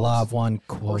could be a others Law of One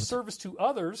or quote. service to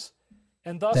others,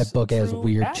 and thus That book has true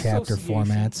weird chapter association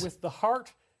formats. with the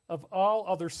heart of all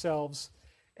other selves,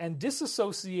 and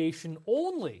disassociation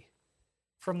only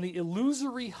from the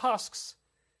illusory husks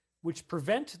which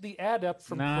prevent the adept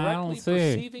from Nah, I don't correctly see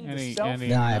perceiving any- the self any-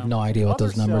 Nah, I have no idea what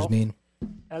those other numbers self mean.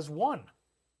 as one.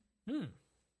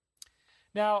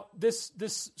 Now, this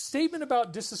statement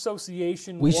about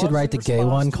disassociation. We should was write in the gay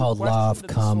response one to a called question Law of that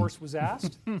the Cum. source was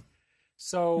asked.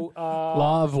 So,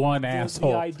 Law of one the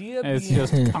asshole. idea It's being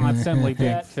just constantly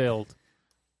being that filled.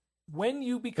 when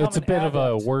you become It's a an bit of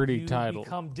a adept, wordy you title,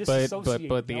 become but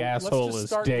disassociated. the Now, let's asshole just is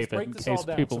start- let's David. break In this all case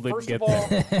down. people So didn't first get of all,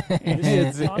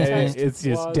 It's this context it's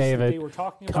just was David they were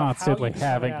talking about how constantly you become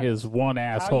having an adept, his one how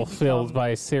asshole you filled become by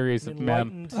a series an of men.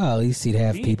 enlightened Oh, at least he'd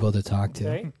have being. people to talk to.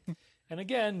 Okay? And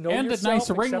again, know And a yourself, nice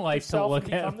ring accept light to yourself, look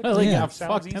and at. become the Well, he creator. got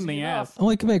Sounds fucked in easy the enough. ass. Oh,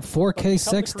 we can make 4K Become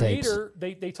sex the tapes. creator,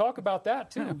 they talk about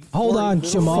that too. Hold For on, little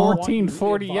Jamal. want you,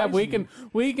 1440. they Yeah, advise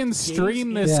we can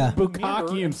stream this Yeah.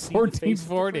 bukkake in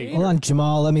 1440. Hold on,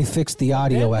 Jamal. Let me fix the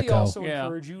audio Then they echo. also Yeah.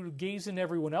 encourage you to gaze in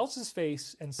everyone else's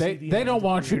face and see the They image don't of the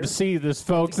want you to creator. see this,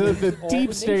 folks. to The gaze at all deep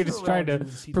the state nature is trying around you to and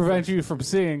see the prevent nature. you from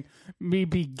seeing me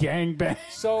be gangbanged.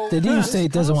 So The deep this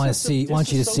state doesn't want concept of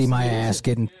want you to see my ass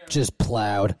disassociation, getting just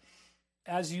plowed.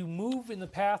 as you move in the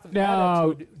path of Now,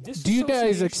 adulthood, do you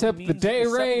guys disassociation accept the means day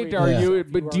you're rate? separated Are Yeah. you?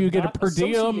 yourself. But do you get a not per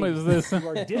diem? Is associated. this? You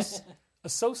are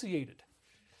disassociated.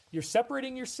 You're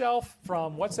separating yourself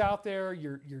from what's out there.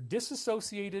 You're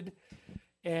disassociated,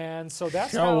 and so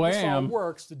that's Sure how this all am.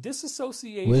 works. The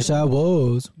disassociation Wish I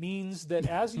was. means that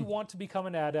as you want to become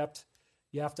an adept,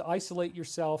 you have to isolate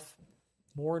yourself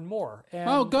more and more. And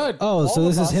Oh, good. Oh, all so of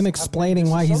this is us him have been explaining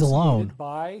why he's disassociated alone.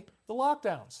 by the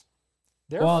lockdowns.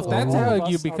 Well, if Therefore, that's all how of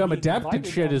you us are become being adept and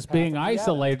invited shit down is the path being of the adept.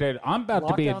 isolated, I'm about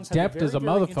to be Lockdowns have a adept very, as a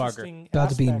very motherfucker. interesting About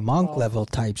to be aspect monk of level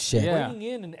type shit. Yeah.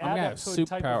 bringing in an I'm gonna have adepthood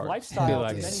type superpowers. of Be lifestyle like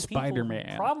to many Spider-Man.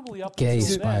 people, probably up Gay until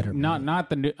then, Spider-Man. Not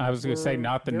the new. I was gonna say were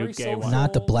not the new very gay social, one.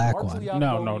 Not the black largely one. No,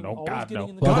 outgoing, no, always God, getting no.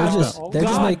 in the Well, car, they're just always they're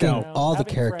just God, making no. all the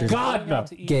having characters friends, God, going out no.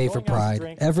 to eat, gay going for out to pride.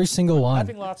 drink, Every single one.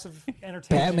 having lots of entertainment.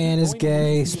 Batman is going to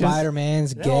gay. movies.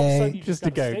 Spider-Man's Then all of a sudden gay. you Just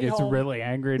a gotta guy stay gets home. really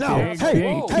angry. No, being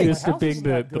hey, accused hey. of being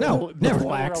No, never.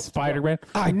 black Spider-Man.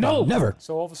 No, never.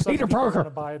 So all of a sudden, Peter people Parker. want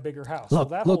to buy a bigger house. So Look,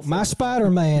 that whole look, my thing-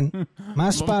 Spider-Man,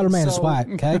 is So, white.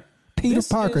 Okay, Peter This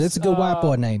Parker. is, That's a good white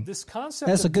boy name. This concept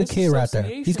That's a of good kid right there.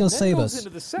 He's gonna disassociation save then us. goes into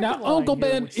the second Now, line Uncle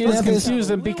here, Ben which is sounds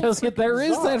confusing a little because freaking there is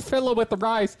bizarre. that fellow with the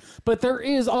rice, but there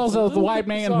is also the little white bit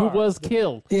man who bizarre. was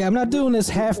killed. Yeah, I'm not doing this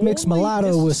half-mixed only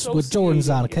mulatto with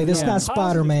Jordans on. Okay, disassociated this is from not the positive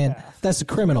Spider-Man. path. That's a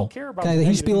criminal. care about Okay, the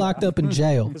he should be negative locked path. up in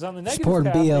jail, Because on the negative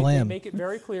supporting path, they BLM. make it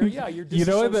very clear. Yeah, you're You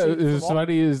know what disassociated is from all-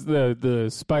 funny is the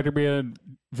Spider-Man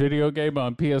video game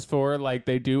on PS4. Like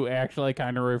they do actually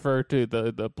kind of refer to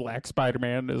the black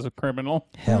Spider-Man as a criminal.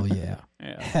 Hell yeah,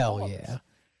 Yeah. hell yeah.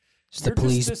 Just the You're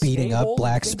police this beating a-hole up that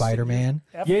Black thinks that you're Spider-Man.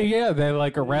 Yeah. They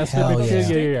like arrest him Hell and shit.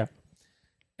 yeah. Yeah.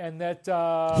 And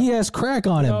that He has crack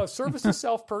on him. a service to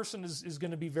self person is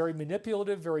going to be very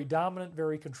manipulative, very dominant,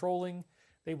 very controlling.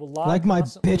 They will lie Like my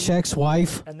constantly, bitch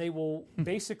ex-wife. and they will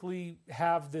basically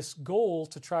have this goal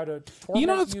to try to torment You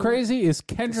know what's crazy is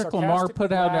to Kendrick Lamar sarcastically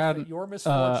put out laugh at your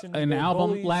misfortune. an They're album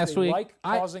bullies, last they week. like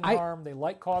causing harm. They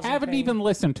like causing Haven't pain. even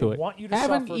listened to They it. want you to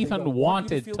Haven't suffer. They even don't want you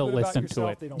wanted feel to good about listen to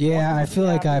yourself. it. They don't want Yeah, you I to feel be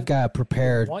like happy. I've got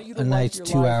prepared want you to a like nice your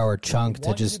 2-hour life. chunk They to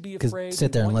want you just be sit afraid. there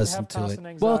They and want you listen have to it. constant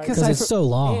Well, anxiety. because Because it's so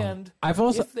long. And I've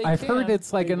heard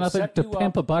it's like they will another set To you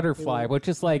Pimp a up, Butterfly, they will which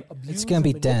is like abuse gonna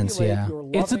be and dense, manipulate yeah.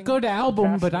 your It's a loving, good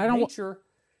album, but I don't- compassionate nature,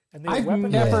 and they will I've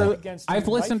weaponize never that against you, I've knife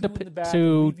listened you in the to back, to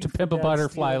leave you To for Pimp a dead,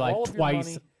 Butterfly steal all like of your twice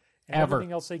money and ever.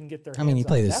 everything else they can get their I mean, you hands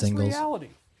play on. the That's singles. reality.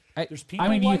 There's people I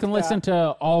mean, you like can listen that, to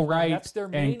All and Right that's their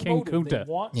main and King motive. They Kunta,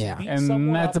 want to Yeah. beat And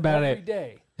someone that's up about every it.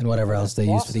 day. And whatever else they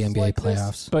use for the Bosses NBA like this,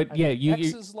 playoffs. but and yeah, you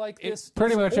exes like this,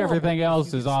 pretty it's much horrible everything if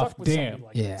else you is get off stuck with somebody damn.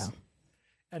 like Yeah. this.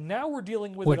 And now we're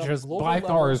dealing with which it on a is global by level.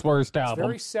 far his worst It's album.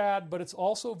 very sad, but it's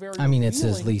also very I mean, it's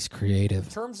his revealing least creative. in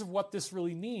terms of what this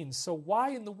really means. So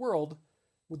why in the world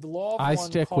would the law of I one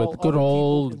stick call with good other people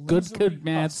old Good illusory Kid,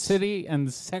 Mad us? City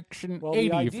and Section Well, the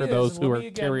 80 idea for is, those and who let are me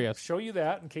again curious. show you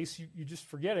that in case you're just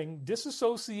forgetting.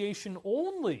 Disassociation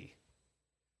only.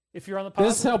 If you're on the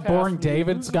This is how positive path boring from the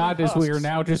David's illusory got is we are husks,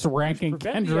 now just which ranking prevent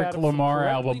the Kendrick addict from Lamar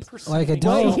correctly albums. perceiving Like, I don't-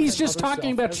 Well, himself he's and just other talking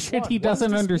self about as shit one. he What does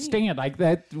doesn't this understand. mean? Like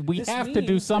that, we This have to do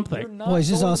means that something. you're not Well, he's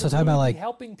just going also to talking about, really like, be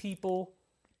helping people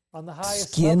on the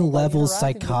highest skin level by level interacting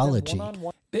with them psychology.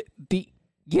 one-on-one.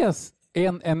 Yes,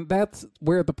 and that's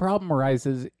where the problem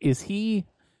arises. Is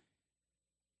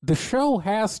the show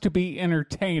has to be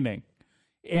entertaining,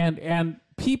 and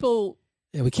people.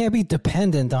 Yeah, we can't be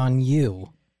dependent on you.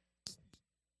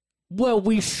 Well,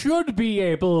 we should be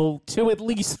able to at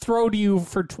least throw to you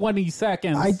for 20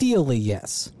 seconds. Ideally,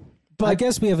 yes. But I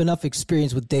guess we have enough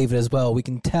experience with David as well. We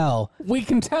can tell We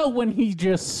can tell when he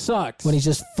just sucks. when he's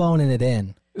just phoning it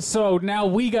in. So now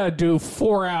we gotta do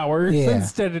 4 hours Yeah.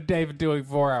 instead of David doing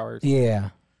 4 hours. Yeah.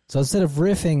 So instead of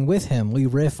riffing with him, we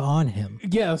riff on him.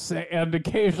 Yes, and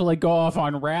occasionally go off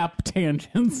on rap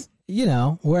tangents. You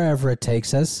know, wherever it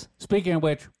takes us. Speaking of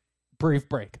which, brief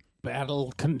break.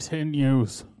 Battle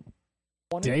continues.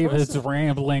 One David's person.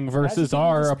 rambling As you versus get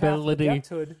our this path to ability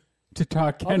adulthood, to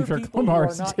talk other Kendrick people who are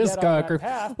Lamar's not yet on that discography.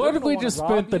 path, What they're if we gonna just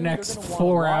wanna spent rob the you, next they're gonna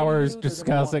 4 wanna lie to hours you, they're gonna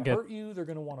discussing wanna it? hurt you, they're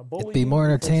gonna wanna bully It'd be you more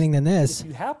because entertaining than this. if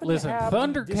you happen Listen, to have the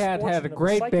Thundercat had a misfortune of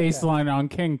great psychopath, baseline on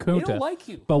King they Kunta. don't like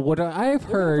you. But what I've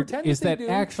heard pretend is that that they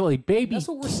do. actually Baby That's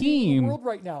what we're seeing in the Keem world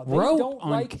right now. They wrote don't on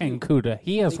like King you. Kuta.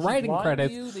 He has They keep writing lying to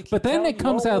credits. you. They keep But then telling it you,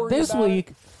 comes "Don't out worry this about it.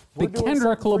 week We're that doing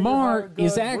Kendrick something for your Lamar higher good.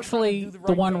 is We're trying to actually do the the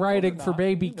right one thing." No, writing they're for not.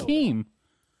 Baby You know Keem.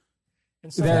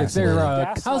 And so They're that's where the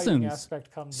gaslighting cousins.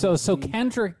 aspect comes So in. The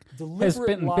Kendrick has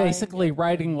deliberate been lying basically and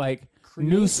writing like new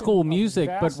creation school of music,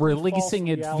 but vastly releasing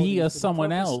false it realities via for the someone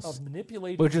purpose else, of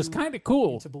manipulating which is you kind of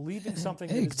cool. into believing something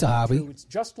that Hey, is it's a not hobby. true. It's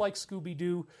just like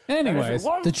Scooby-Doo. Anyways,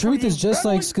 The truth is just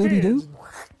like Scooby-Doo.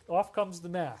 Off comes the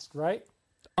mask, right?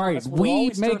 All right, That's what it we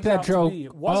always make turns that out to joke be.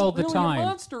 It wasn't all the really time. A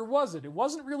monster, was it? It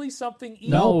wasn't really something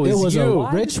evil. No, it it's was you. a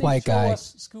Why rich did they white show guy.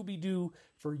 us Scooby-Doo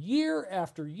for year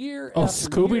after year Oh, after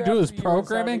Scooby-Doo year is after year on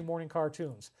programming? Saturday morning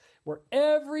cartoons, where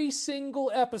every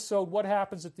single episode, what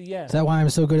happens at the end? Is that why I'm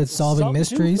so good at solving Some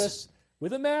mysteries? doofus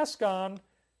with a mask on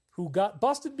who got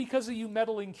busted because of you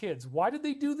meddling kids. Why did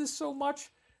they do this so much?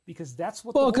 Because that's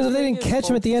what. Well, because if they didn't catch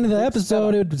him at the end of the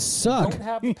episode, it would suck. Don't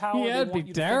have the power Yeah, they it'd want be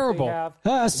you to think terrible. they have.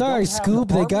 Ah, They sorry, don't have Scoop,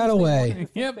 the they got armies away. want you to think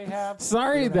Yep. they have.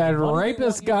 Sorry, They don't have that the money they rapist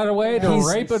want you got to think away they to have.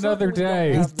 rape They another certainly don't day.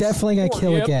 have He's the definitely gonna support.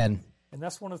 kill Yep. again. And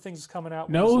that's one of the things that's coming out.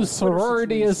 with No this whole Twitter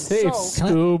sorority is situation. safe, So,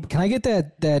 Scoob. Can I get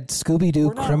that Scooby-Doo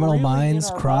we're not Criminal really in Minds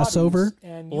our crossover? bodies,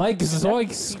 and you Like can connect Zoink with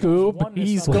people's Scoop, oneness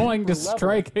he's on a going to deeper level.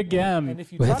 strike again. And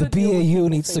if you Well, try the to deal with BAU people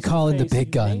needs to face call in the face,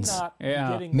 big you may guns. not be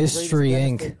Yeah. getting the Mystery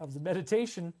greatest Inc. benefit of the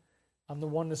meditation on the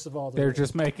oneness of all the They're ways.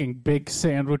 just making big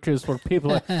sandwiches where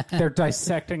people they're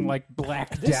dissecting like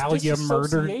Black This Dahlia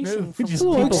murder. disassociation from Just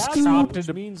Look, people Scoop, chopped which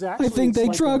into. means I actually think it's they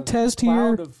like drug a test cloud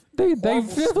here. of They horrible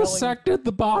smelling- vivisected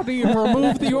the body and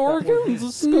removed the organs.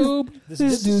 Scoob.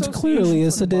 This dude's clearly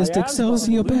a sadistic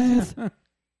sociopath.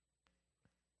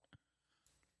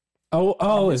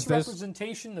 Is this?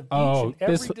 Representation of each Oh, and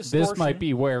every this distortion might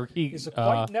be where he is a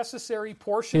quite necessary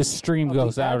portion his stream of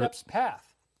goes the out. adept's path.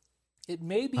 It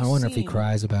may be I wonder if he seen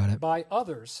cries about it. by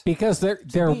others. because there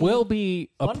be will be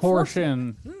a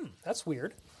portion. That's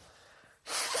weird.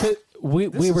 We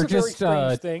This is were a very just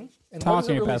strange thing. And what does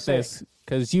talking it really about say? this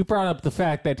because you brought up the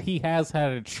fact that he has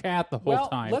had a chat the whole Well,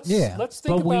 time. let's Yeah. think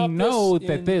But we about know this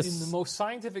that in, this, in the most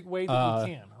scientific way that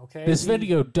we can. Okay, this The-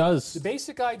 video does The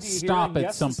basic idea stop here, and at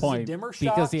yes, some this is point a dimmer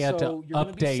because shot, he had to so you're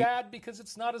gonna be update, sad because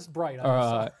it's not as bright on the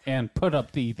side. and put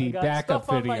up the I got backup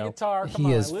stuff on my video. guitar. Come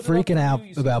He on, is I lit it up freaking for out you.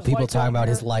 You see about those people lights talking on about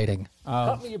his there? lighting.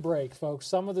 Cut me a break, folks.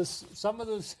 Some of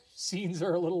those scenes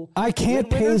are a little. I can't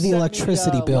Win pay Winners the sent me,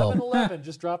 electricity bill. 11-11,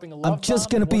 just dropping a love I'm just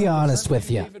bomb. gonna be One honest sent with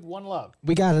me, you. David, one love.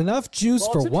 We got enough juice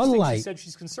Well, for it's one interesting. She light. said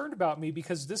she's concerned about me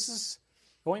because this is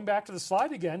going back to the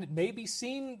slide again. It may be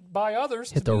seen by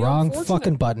others. Hit to the be wrong unfortunate.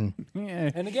 fucking button. Yeah,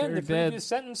 And again, sure the did. previous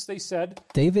sentence they said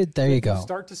David, there you you go.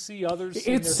 start to see others.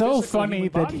 in It's their so physical funny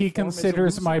human that body he form as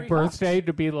considers my illusory husks. birthday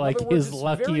to be In like other words, his it's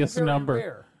luckiest very, very number.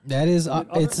 rare That is, that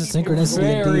other it's a people synchronicity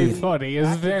Very indeed. funny. It's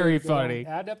activate very their own funny.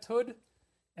 adepthood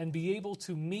and be able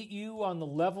to meet you on the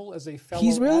level as a fellow.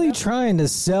 He's really adept. trying to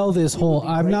sell this It would whole be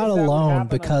I'm great not if that would alone happen. I'd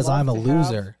because love I'm a to have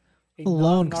loser. a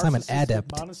Alone because I'm an non-narcissistic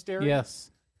adept. monastery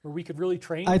Yes. where we could really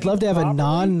train. I'd love to have a people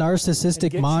properly and non-narcissistic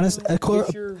get monastery. you-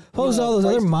 get your, Opposed to all those Christ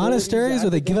other abilities monasteries where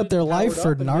they give up their activated, life powered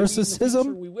for up, and maybe in the future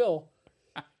narcissism. We will.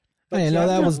 I didn't know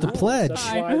that was the rules. pledge. That's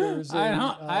why there's a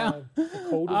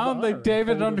code of I don't think honor,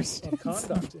 David code of understands conduct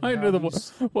the in point how of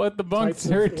these what the monks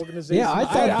types are. of organizations Yeah, I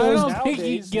thought operate. I those- don't think he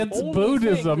Nowadays, the gets only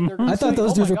Buddhism. thing that they're I thought those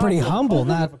saying, dudes "Oh were my pretty God, humble,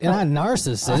 they're not code."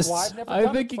 narcissists. That's why I've never I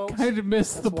done think it, he folks. kind of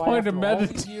missed the That's why point of after all these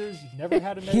meditation. years, you've never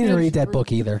had a He didn't read meditation that group.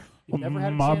 book either. You've never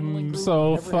had a Mom, channeling group.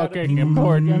 so You've never had a fucking group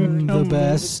important. together. The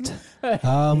best.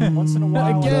 Once in a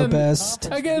while, Again- the best.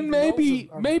 Again,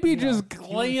 maybe just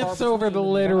glance over the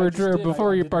literature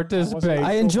before you participate.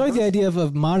 I enjoy the idea of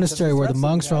a monastery where the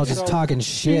monks are all just talking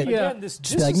shit. Yeah.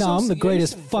 Just be like, no, I'm the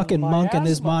greatest fucking monk in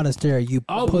this monastery, you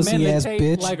I'll pussy ass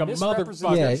meditate bitch. like a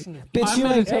motherfucker. Yeah, bitch, I you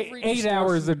ain't. meditate 8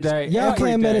 hours a day. Y'all every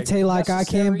can't day. meditate like I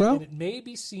can, bro. It may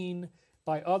be seen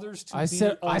by others to I be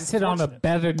sit on a unfortunate.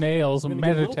 bed of nails and I'm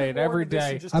gonna get a little meditate bit more every into this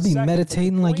in day. just a I'll be second, but the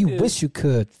meditating like you point wish is you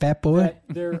could, fat boy. that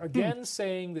they're again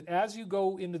saying that as you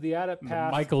go into the adept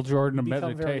path, Michael Jordan of you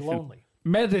become very meditation. lonely.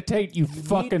 Meditate, you You need to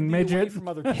fucking be away midget. from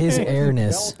other His people.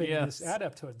 airness. Developing this Yes.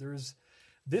 adepthood.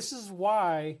 This is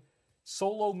why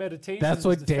solo meditation. That's is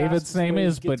what the David's fastest name way to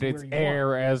is, get but to it's where you air,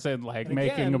 want. as in like And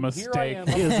making again, a here I mistake. am,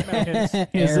 His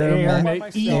I'm airness,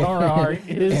 myself. ERR,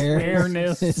 his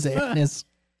airness. His airness.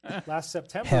 Last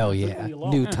September, Hell completely yeah. alone.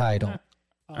 New title.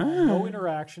 No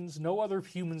interactions, no other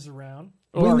humans around.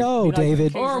 We know,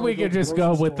 David. Or we could just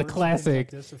go with the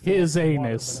classic, his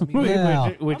anus,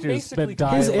 Well, which has been His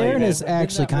dilated. airness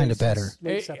actually kind of better.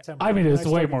 I mean, it's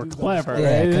way more clever.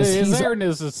 Yeah, 'cause His he's-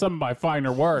 airness is some of my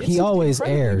finer work. He always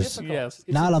airs. Yes.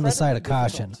 Not on the side of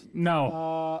caution.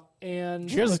 No. And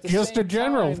Just- at the just same a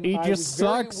general. time, He I just was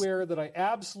very sucks. aware that I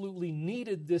absolutely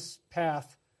needed this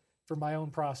path for my own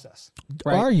process.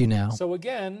 Right. Are you now? So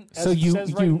again, as So it you-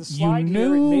 says right you- in the slide you here, it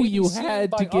knew may be you seen had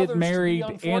by to get others married be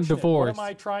and unfortunate. divorced. What am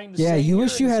I trying to Yeah, say you here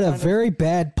wish in you had this a kind of very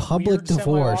bad public weird,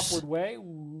 divorce. semi-awkward way?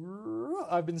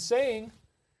 I've been saying,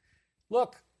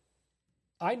 look,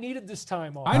 I needed this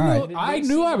time off. I knew- Alright. And it I may knew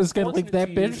seem I was gonna leave unfortunate that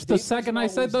to you bitch that the Dave second I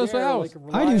wasn't said always those there, vows.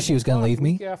 like a I knew she was gonna reliable leave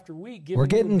me. week after week, giving We're you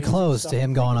getting amazing close stuff to him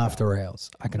think going about. off the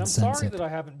rails. I And can I'm sense sorry it. that I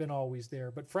haven't been always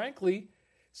there, but frankly,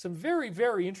 some very,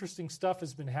 very interesting stuff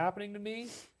has been happening to me.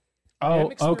 I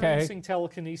am Oh, okay. experiencing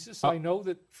telekinesis. I know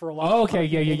that for a lot Okay, of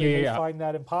people, yeah, they may yeah. find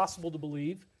that impossible to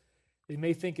believe. They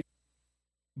may think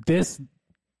This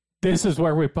is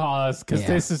where we pause because Yeah.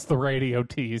 this is the radio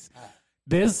tease.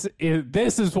 This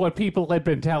is what people had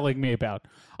been telling me about.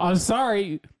 I'm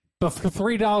sorry, but for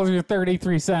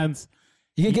 $3.33,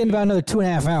 You can get in about another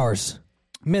 2.5 hours.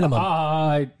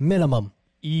 Minimum. Minimum.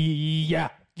 yeah,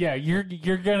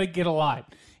 you're gonna get a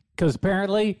lot because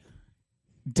apparently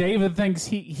David thinks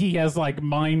he has like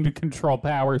mind control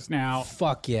powers now.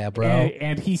 Fuck yeah, bro.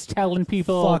 And he's telling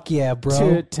people Fuck yeah,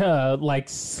 bro. to like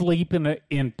sleep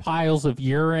in piles of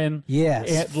urine. Yes.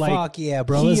 And, like, Fuck yeah,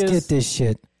 bro. he Let's is- get this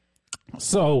shit.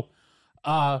 So,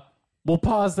 we'll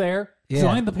pause there. Yeah.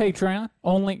 Join the Patreon,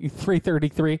 only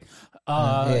 $3.33.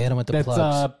 Yeah, hit 'em with the that's,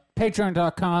 plugs.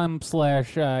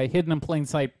 Patreon.com/Hidden in Plain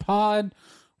Sight Pod.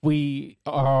 We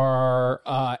are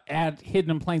at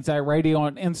Hidden in Plain Sight Radio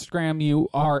on Instagram. You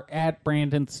are at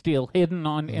Brandon Steele Hidden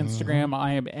on Instagram.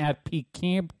 I am at P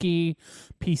Camky,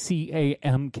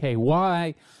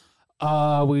 PCAMKY.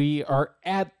 We are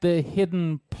at the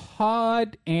Hidden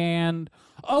Pod, and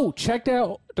check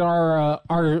out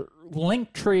our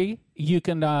link tree. You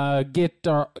can get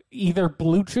either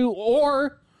Blue Chew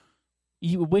or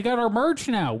we got our merch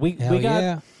now. We Hell got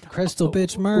yeah. Crystal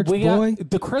bitch merch, we boy. got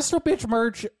the Crystal Bitch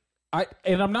merch.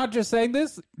 And I'm not just saying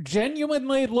this.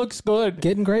 Genuinely, it looks good.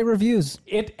 Getting great reviews.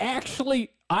 It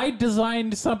actually, I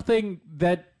designed something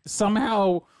that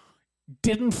somehow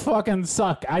didn't fucking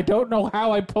suck. I don't know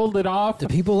how I pulled it off, The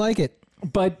people like it.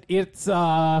 but it's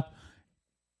We're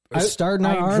starting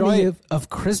I our enjoy army it. of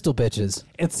crystal bitches.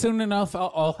 It's soon enough.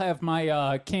 I'll have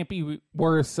my Can't Be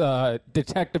Worse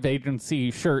detective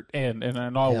agency shirt and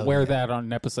I'll Hell wear yeah. that on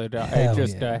an episode. It Hell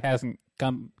just yeah. hasn't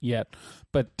come yet.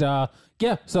 But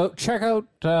yeah, so check out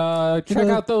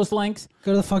those links.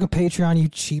 Go to the fucking Patreon, you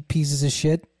cheap pieces of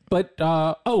shit. But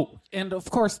and of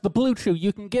course the Blue Chew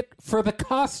you can get for the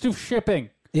cost of shipping.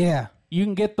 Yeah. You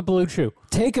can get the Blue Chew.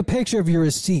 Take a picture of your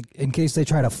receipt in case they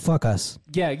try to fuck us.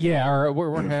 Yeah.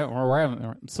 We're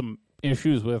having some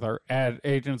issues with our ad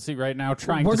agency right now.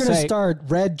 We're We're going to start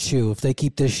Red Chew if they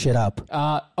keep this shit up.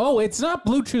 It's not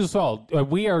Blue Chew's fault.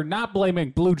 We are not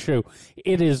blaming Blue Chew.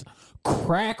 It is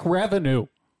crack revenue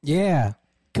Yeah.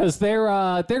 because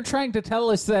they're trying to tell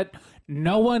us that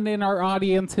no one in our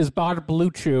audience has bought a Blue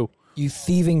Chew. You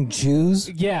thieving Jews.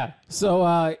 Yeah.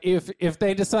 So if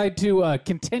they decide to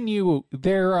continue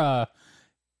their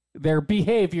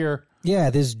behavior, Yeah,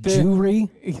 this Jewry.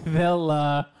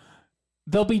 they'll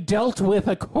they'll be dealt with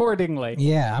accordingly.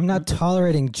 Yeah, I'm not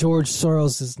tolerating George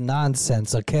Soros'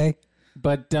 nonsense, okay?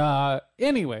 But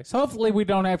anyways, hopefully we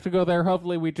don't have to go there.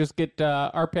 Hopefully we just get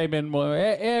our payment.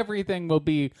 Everything will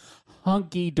be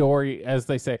hunky-dory, as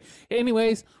they say.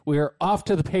 Anyways, we're off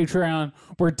to the Patreon,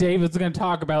 where David's going to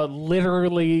talk about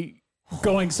literally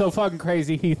going so fucking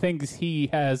crazy he thinks he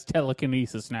has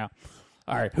telekinesis now.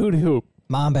 All right, hoot hoop.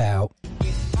 Mamba out.